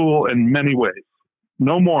useful tool in many ways.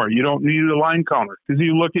 No more. You don't need a line counter because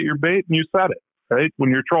you look at your bait and you set it, right? When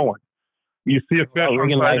you're trolling, you see a fish.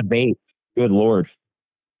 Ring and live bait. Good Lord.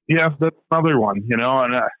 Yeah, that's another one,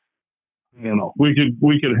 and we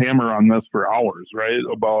could hammer on this for hours, right?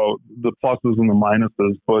 About the pluses and the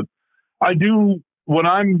minuses. But I do, when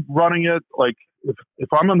I'm running it, like if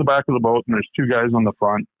I'm in the back of the boat and there's two guys on the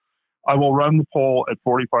front, I will run the pole at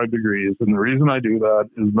 45 degrees. And the reason I do that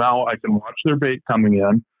is now I can watch their bait coming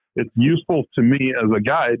in. It's useful to me as a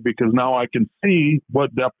guide because now I can see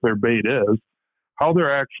what depth their bait is, how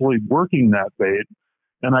they're actually working that bait.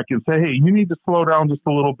 And I can say, hey, you need to slow down just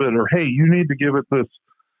a little bit, or hey, you need to give it this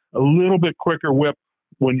a little bit quicker whip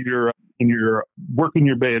when you're working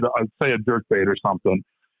your bait. I'd say a jerk bait or something.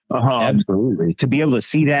 Absolutely. To be able to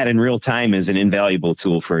see that in real time is an invaluable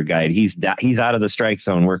tool for a guide. He's out of the strike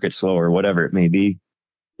zone, work it slow or whatever it may be.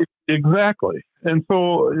 Exactly. And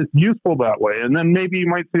so it's useful that way. And then maybe you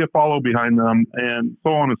might see a follow behind them and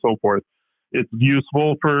so on and so forth. It's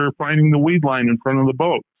useful for finding the weed line in front of the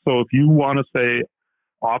boat. So if you want to stay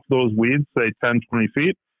off those weeds, say 10, 20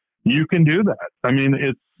 feet, you can do that. I mean,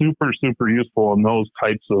 it's super, super useful in those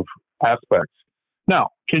types of aspects. Now,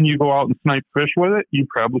 can you go out and snipe fish with it? You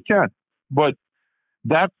probably can. But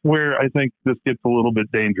that's where I think this gets a little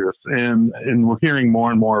bit dangerous. And we're hearing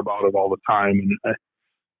more and more about it all the time. And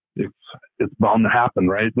it's bound to happen,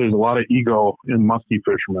 right? There's a lot of ego in musky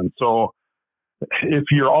fishermen. So if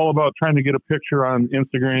you're all about trying to get a picture on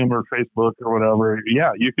Instagram or Facebook or whatever,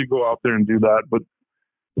 yeah, you could go out there and do that. But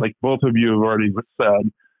like both of you have already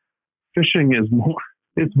said, fishing is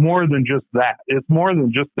it's more than just that. It's more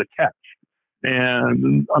than just the catch.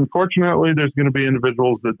 And unfortunately, there's going to be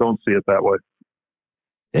individuals that don't see it that way.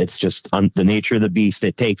 It's just the nature of the beast.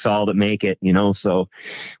 It takes all to make it, so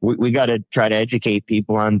we got to try to educate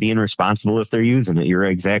people on being responsible if they're using it. You're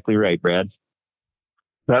exactly right, Brad.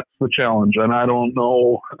 That's the challenge. And I don't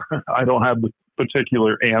know, I don't have the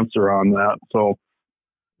particular answer on that. So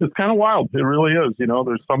it's kind of wild. It really is.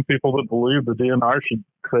 There's some people that believe the DNR should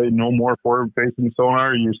say no more forward-facing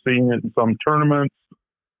sonar. You're seeing it in some tournaments.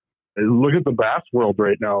 Look at the bass world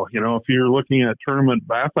right now. If you're looking at tournament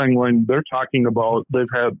bass angling, they're talking about, they've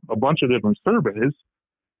had a bunch of different surveys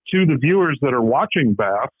to the viewers that are watching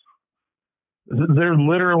bass. They're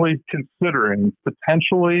literally considering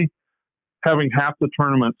potentially having half the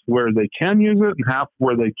tournaments where they can use it and half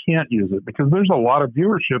where they can't use it, because there's a lot of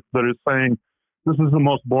viewership that is saying this is the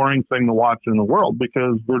most boring thing to watch in the world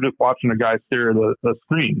because we're just watching a guy stare at a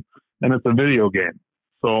screen and it's a video game.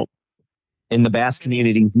 So, in the bass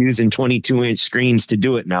community, using 22-inch screens to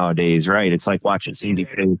do it nowadays, right? It's like watching Sandy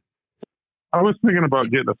play. I was thinking about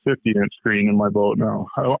getting a 50-inch screen in my boat now.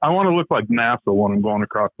 I want to look like NASA when I'm going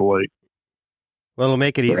across the lake. Well, it'll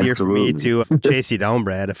make it easier for me to chase you down,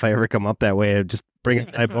 Brad. If I ever come up that way, I'd just bring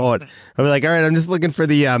up my boat. I'll be like, all right, I'm just looking for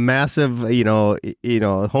the massive,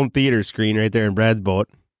 home theater screen right there in Brad's boat.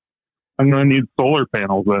 I'm going to need solar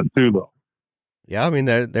panels then too, though. Yeah, I mean,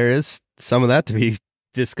 there is some of that to be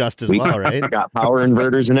discussed as well, right? Got power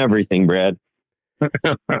inverters and everything, Brad.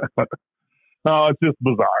 No, it's just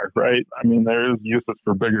bizarre, right? I mean, there is uses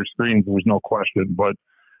for bigger screens, there's no question, but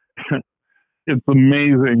it's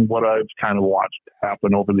amazing what I've kind of watched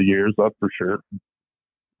happen over the years, that's for sure.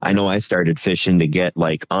 I know I started fishing to get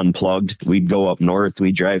unplugged. We'd go up north,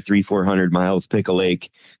 we'd drive 300-400 miles, pick a lake,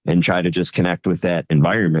 and try to just connect with that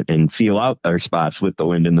environment and feel out our spots with the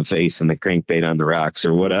wind in the face and the crankbait on the rocks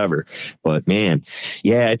or whatever. But man,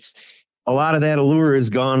 yeah, it's a lot of that allure is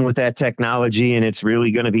gone with that technology, and it's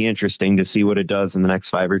really going to be interesting to see what it does in the next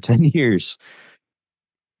 5 or 10 years.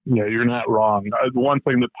 Yeah, you're not wrong. One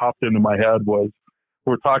thing that popped into my head was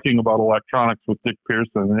we're talking about electronics with Dick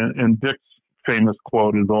Pearson, and Dick's famous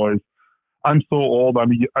quote is always, "I'm so old,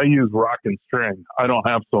 I use rock and string. I don't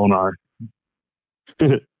have sonar."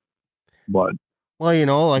 But well,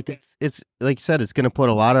 it's like you said, it's going to put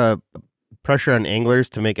a lot of pressure on anglers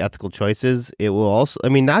to make ethical choices. It will also,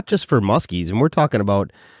 not just for muskies, and we're talking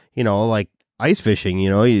about, ice fishing.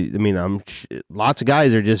 Lots of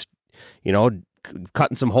guys are just,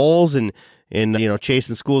 cutting some holes and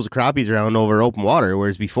chasing schools of crappies around over open water.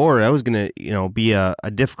 Whereas before that was going to, be a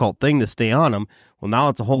difficult thing to stay on them. Well, now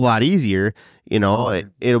it's a whole lot easier.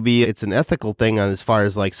 It's an ethical thing on as far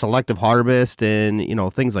as like selective harvest and,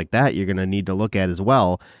 things like that you're going to need to look at as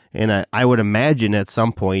well. And I would imagine at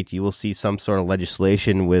some point you will see some sort of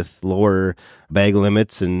legislation with lower bag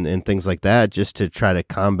limits and things like that just to try to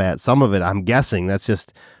combat some of it. I'm guessing that's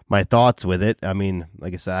just my thoughts with it. I mean,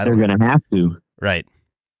 like I said, They're going to have to. Right.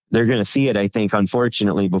 They're going to see it, I think,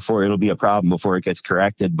 unfortunately, before it'll be a problem, before it gets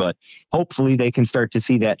corrected. But hopefully they can start to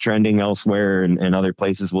see that trending elsewhere, and other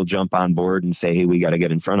places will jump on board and say, hey, we got to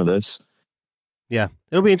get in front of this. Yeah,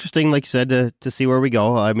 it'll be interesting, like you said, to see where we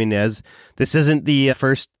go. I mean, as this isn't the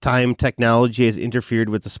first time technology has interfered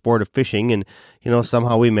with the sport of fishing, and,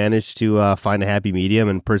 somehow we managed to find a happy medium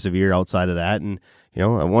and persevere outside of that. And,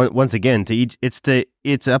 once again,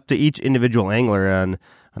 it's up to each individual angler on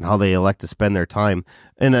how they elect to spend their time.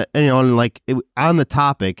 And, on the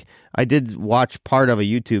topic, I did watch part of a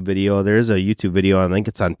YouTube video. There's a YouTube video, I think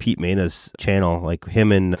it's on Pete Mena's channel, like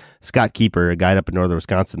him and Scott Keeper, a guide up in northern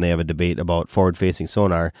Wisconsin. They have a debate about forward-facing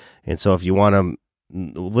sonar. And so if you want to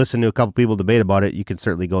listen to a couple people debate about it, you can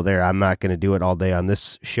certainly go there. I'm not going to do it all day on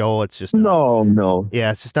this show. It's just no.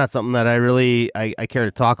 Yeah, it's just not something that I care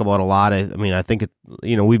to talk about a lot. I mean, I think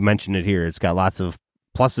we've mentioned it here. It's got lots of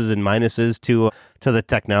pluses and minuses to the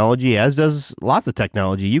technology, as does lots of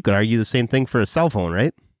technology. You could argue the same thing for a cell phone,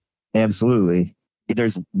 right? Absolutely.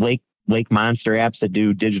 There's lake monster apps that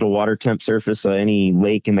do digital water temp surface of any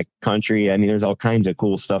lake in the country. I mean, there's all kinds of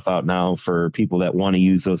cool stuff out now for people that want to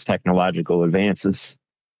use those technological advances.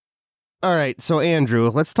 All right, so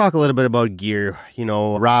Andrew, let's talk a little bit about gear,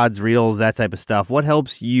 rods, reels, that type of stuff. What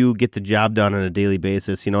helps you get the job done on a daily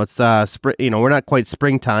basis? It's we're not quite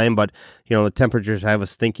springtime, but the temperatures have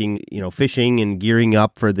us thinking, fishing and gearing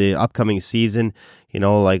up for the upcoming season.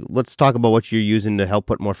 Let's talk about what you're using to help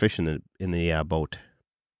put more fish in the boat.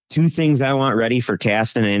 Two things I want ready for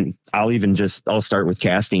casting, and I'll start with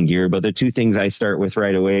casting gear, but the two things I start with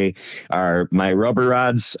right away are my rubber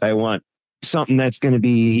rods. I want something that's going to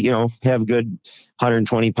be, have good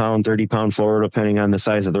 120 pound, 30 pound fluoro, depending on the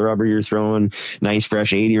size of the rubber you're throwing, nice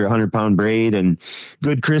fresh 80 or 100 pound braid, and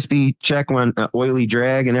good crispy check on oily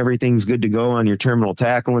drag, and everything's good to go on your terminal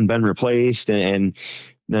tackle and been replaced. And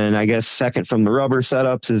then I guess second from the rubber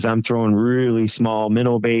setups is I'm throwing really small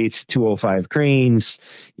minnow baits, 205 cranes,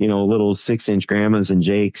 little 6-inch grandmas and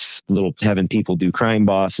jakes, having people do crime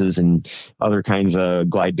bosses and other kinds of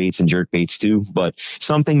glide baits and jerk baits too. But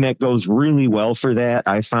something that goes really well for that,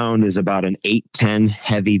 I found, is about an 810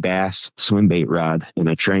 heavy bass swim bait rod in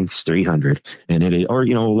a Tranks 300, and a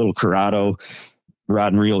little Corrado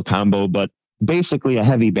rod and reel combo, but basically a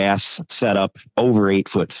heavy bass setup over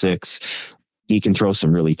 8'6". You can throw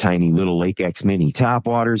some really tiny little Lake X mini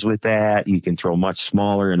topwaters with that. You can throw much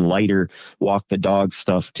smaller and lighter walk the dog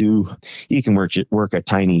stuff too. You can work a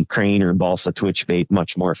tiny crane or balsa twitch bait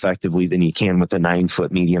much more effectively than you can with a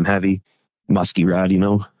 9-foot medium heavy musky rod,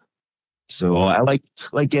 So I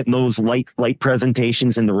like getting those light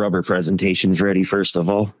presentations and the rubber presentations ready first of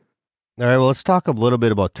all. All right, well, let's talk a little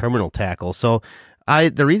bit about terminal tackle. So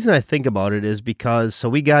the reason I think about it is because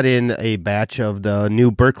we got in a batch of the new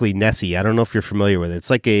Berkeley Nessie. I don't know if you're familiar with it. It's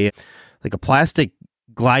like a plastic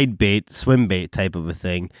glide bait, swim bait type of a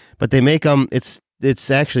thing, but they make them. It's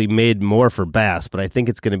actually made more for bass, but I think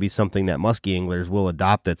it's going to be something that musky anglers will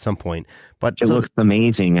adopt at some point. But it looks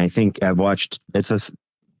amazing. I think I've watched.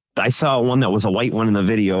 I saw one that was a white one in the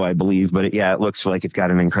video, I believe, but it looks like it's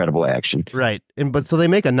got an incredible action. Right. So they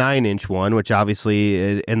make a 9-inch one, which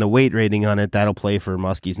obviously, and the weight rating on it, that'll play for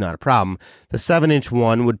muskies, not a problem. The 7-inch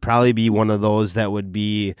one would probably be one of those that would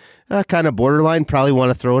be kind of borderline, probably want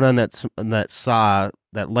to throw it on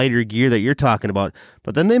that lighter gear that you're talking about.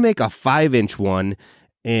 But then they make a 5-inch one,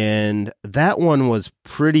 and that one was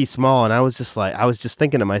pretty small. And I was just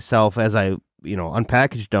thinking to myself as I,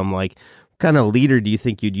 unpackaged them, like, kind of leader do you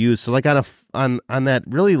think you'd use? So like on that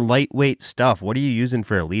really lightweight stuff, what are you using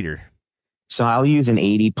for a leader? So I'll use an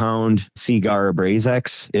 80-pound Seagar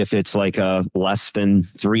Brazex if it's like a less than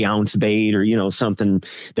 3-ounce bait, or something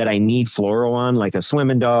that I need fluoro on, like a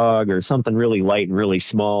swimming dog or something really light and really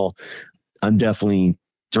small. I'm definitely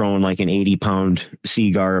throwing like an 80-pound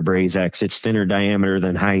Seagar Brazex. It's thinner diameter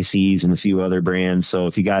than High Seas and a few other brands. So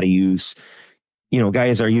if you got to use,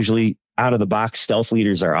 guys are usually out of the box. Stealth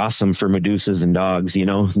leaders are awesome for Medusas and dogs,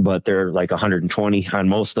 but they're like 120 on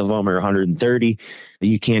most of them, or 130.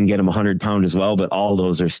 You can get them 100-pound as well, but all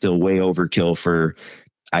those are still way overkill for,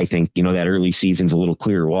 I think, that early season's a little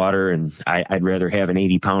clear water, and I'd rather have an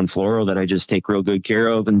 80-pound fluoro that I just take real good care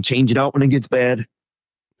of and change it out when it gets bad.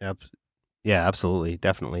 Yep. Yeah, absolutely.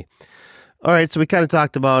 Definitely. All right, so we kind of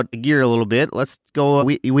talked about gear a little bit. Let's go.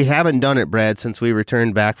 We haven't done it, Brad, since we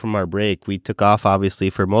returned back from our break. We took off, obviously,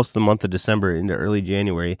 for most of the month of December into early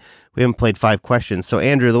January. We haven't played 5 questions. So,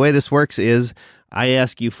 Andrew, the way this works is I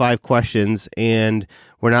ask you 5 questions, and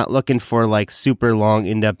we're not looking for like super long,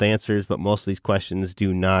 in-depth answers, but most of these questions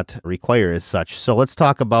do not require as such. So let's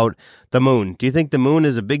talk about the moon. Do you think the moon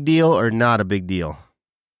is a big deal or not a big deal?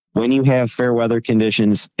 When you have fair weather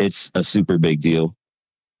conditions, it's a super big deal.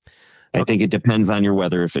 I think it depends on your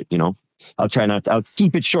weather. I'll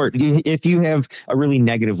keep it short. If you have a really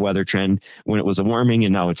negative weather trend when it was a warming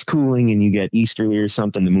and now it's cooling and you get easterly or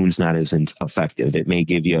something, the moon's not as effective. It may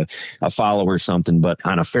give you a follow or something, but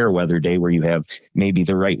on a fair weather day where you have maybe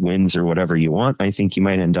the right winds or whatever you want, I think you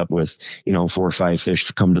might end up with, 4 or 5 fish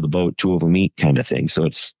to come to the boat, 2 of them eat kind of thing. So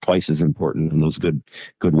it's twice as important in those good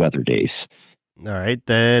weather days. All right,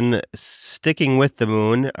 then sticking with the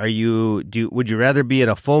moon, would you rather be at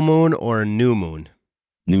a full moon or a new moon?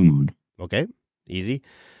 New moon. Okay, easy.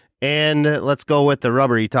 And let's go with the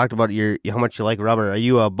rubber. You talked about how much you like rubber. Are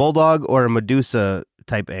you a bulldog or a Medusa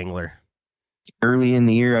type angler? Early in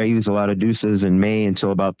the year, I use a lot of deuces in May until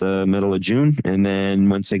about the middle of June. And then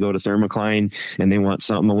once they go to thermocline and they want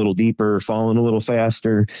something a little deeper, falling a little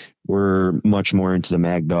faster, we're much more into the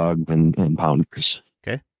mag dog and pounders.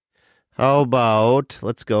 Okay. How about,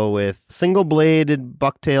 let's go with single-bladed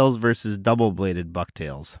bucktails versus double-bladed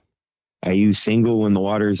bucktails? I use single when the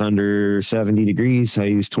water's under 70 degrees. I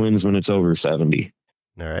use twins when it's over 70.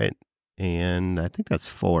 All right. And I think that's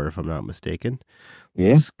 4, if I'm not mistaken.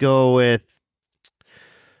 Yeah. Let's go with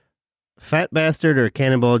Fat Bastard or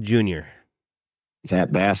Cannonball Jr.?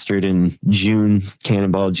 Fat Bastard in June,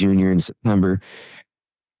 Cannonball Jr. in September.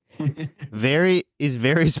 He's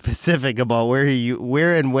very specific about where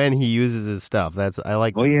and when he uses his stuff. I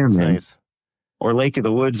like. Oh yeah, man. Nice. Or Lake of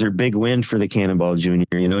the Woods or Big Wind for the Cannonball Jr.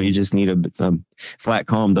 You just need a flat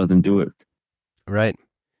calm doesn't do it. Right.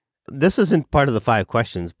 This isn't part of the 5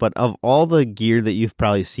 questions, but of all the gear that you've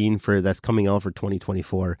probably seen that's coming out for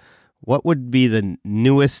 2024, what would be the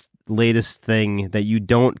newest, latest thing that you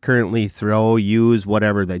don't currently use,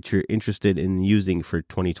 whatever, that you're interested in using for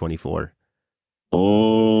 2024?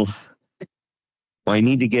 Oh, I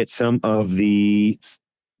need to get some of the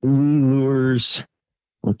lures.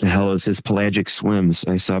 What the hell is his pelagic swims?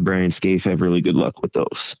 I saw Brian Scaife have really good luck with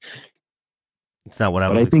those. It's not what I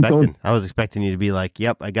was expecting. I was expecting you to be like,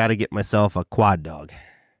 yep, I got to get myself a quad dog.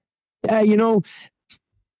 Yeah,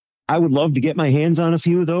 I would love to get my hands on a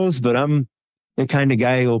few of those, but I'm the kind of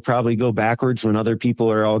guy who will probably go backwards when other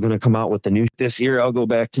people are all going to come out with the new. This year, I'll go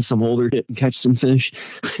back to some older hit and catch some fish.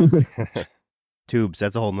 Tubes,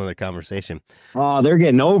 that's a whole nother conversation. Oh, they're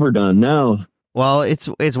getting overdone now. Well, it's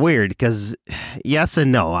weird because yes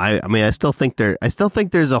and no. I mean, I still think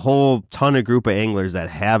there's a whole ton of group of anglers that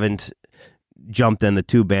haven't jumped in the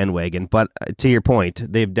tube bandwagon. But to your point,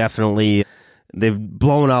 they've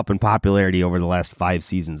blown up in popularity over the last 5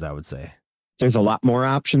 seasons, I would say. There's a lot more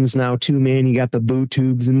options now too, man. You got the boo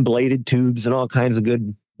tubes and bladed tubes and all kinds of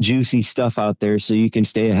good juicy stuff out there, so you can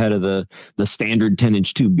stay ahead of the standard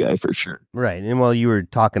 10-inch tube guy for sure. Right. And while you were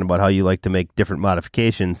talking about how you like to make different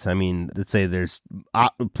modifications, I mean, let's say there's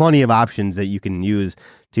plenty of options that you can use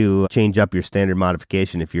to change up your standard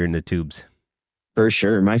modification if you're into tubes. For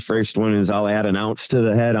sure. My first one is I'll add 1 ounce to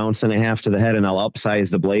the head, 1.5 ounces to the head, and I'll upsize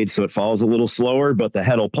the blade so it falls a little slower, but the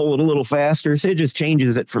head will pull it a little faster. So it just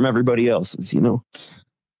changes it from everybody else's,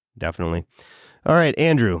 Definitely. All right,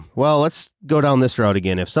 Andrew. Well, let's go down this route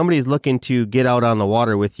again. If somebody's looking to get out on the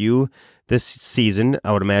water with you this season,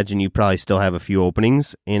 I would imagine you probably still have a few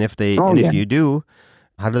openings. And if you do,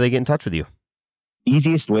 how do they get in touch with you?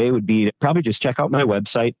 Easiest way would be to probably just check out my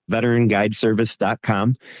website,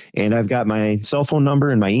 veteranguideservice.com. And I've got my cell phone number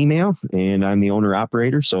and my email, and I'm the owner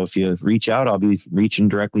operator. So if you reach out, I'll be reaching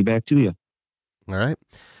directly back to you. All right.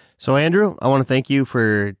 So, Andrew, I want to thank you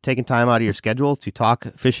for taking time out of your schedule to talk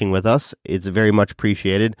fishing with us. It's very much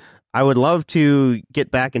appreciated. I would love to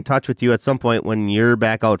get back in touch with you at some point when you're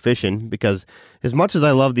back out fishing, because as much as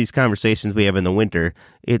I love these conversations we have in the winter,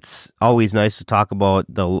 it's always nice to talk about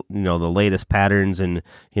the latest patterns and,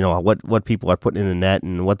 what people are putting in the net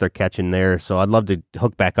and what they're catching there. So I'd love to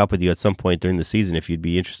hook back up with you at some point during the season if you'd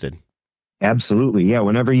be interested. Absolutely. Yeah.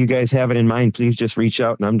 Whenever you guys have it in mind, please just reach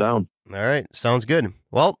out and I'm down. All right. Sounds good.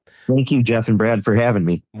 Well, thank you, Jeff and Brad, for having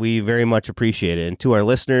me. We very much appreciate it. And to our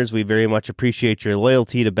listeners, we very much appreciate your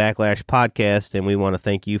loyalty to Backlash Podcast. And we want to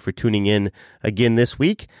thank you for tuning in again this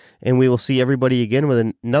week. And we will see everybody again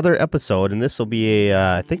with another episode. And this will be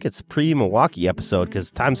I think it's pre-Milwaukee episode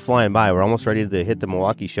because time's flying by. We're almost ready to hit the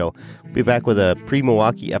Milwaukee show. We'll be back with a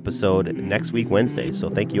pre-Milwaukee episode next week, Wednesday. So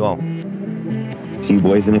thank you all. See you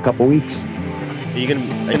boys in a couple weeks. Are you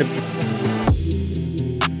gonna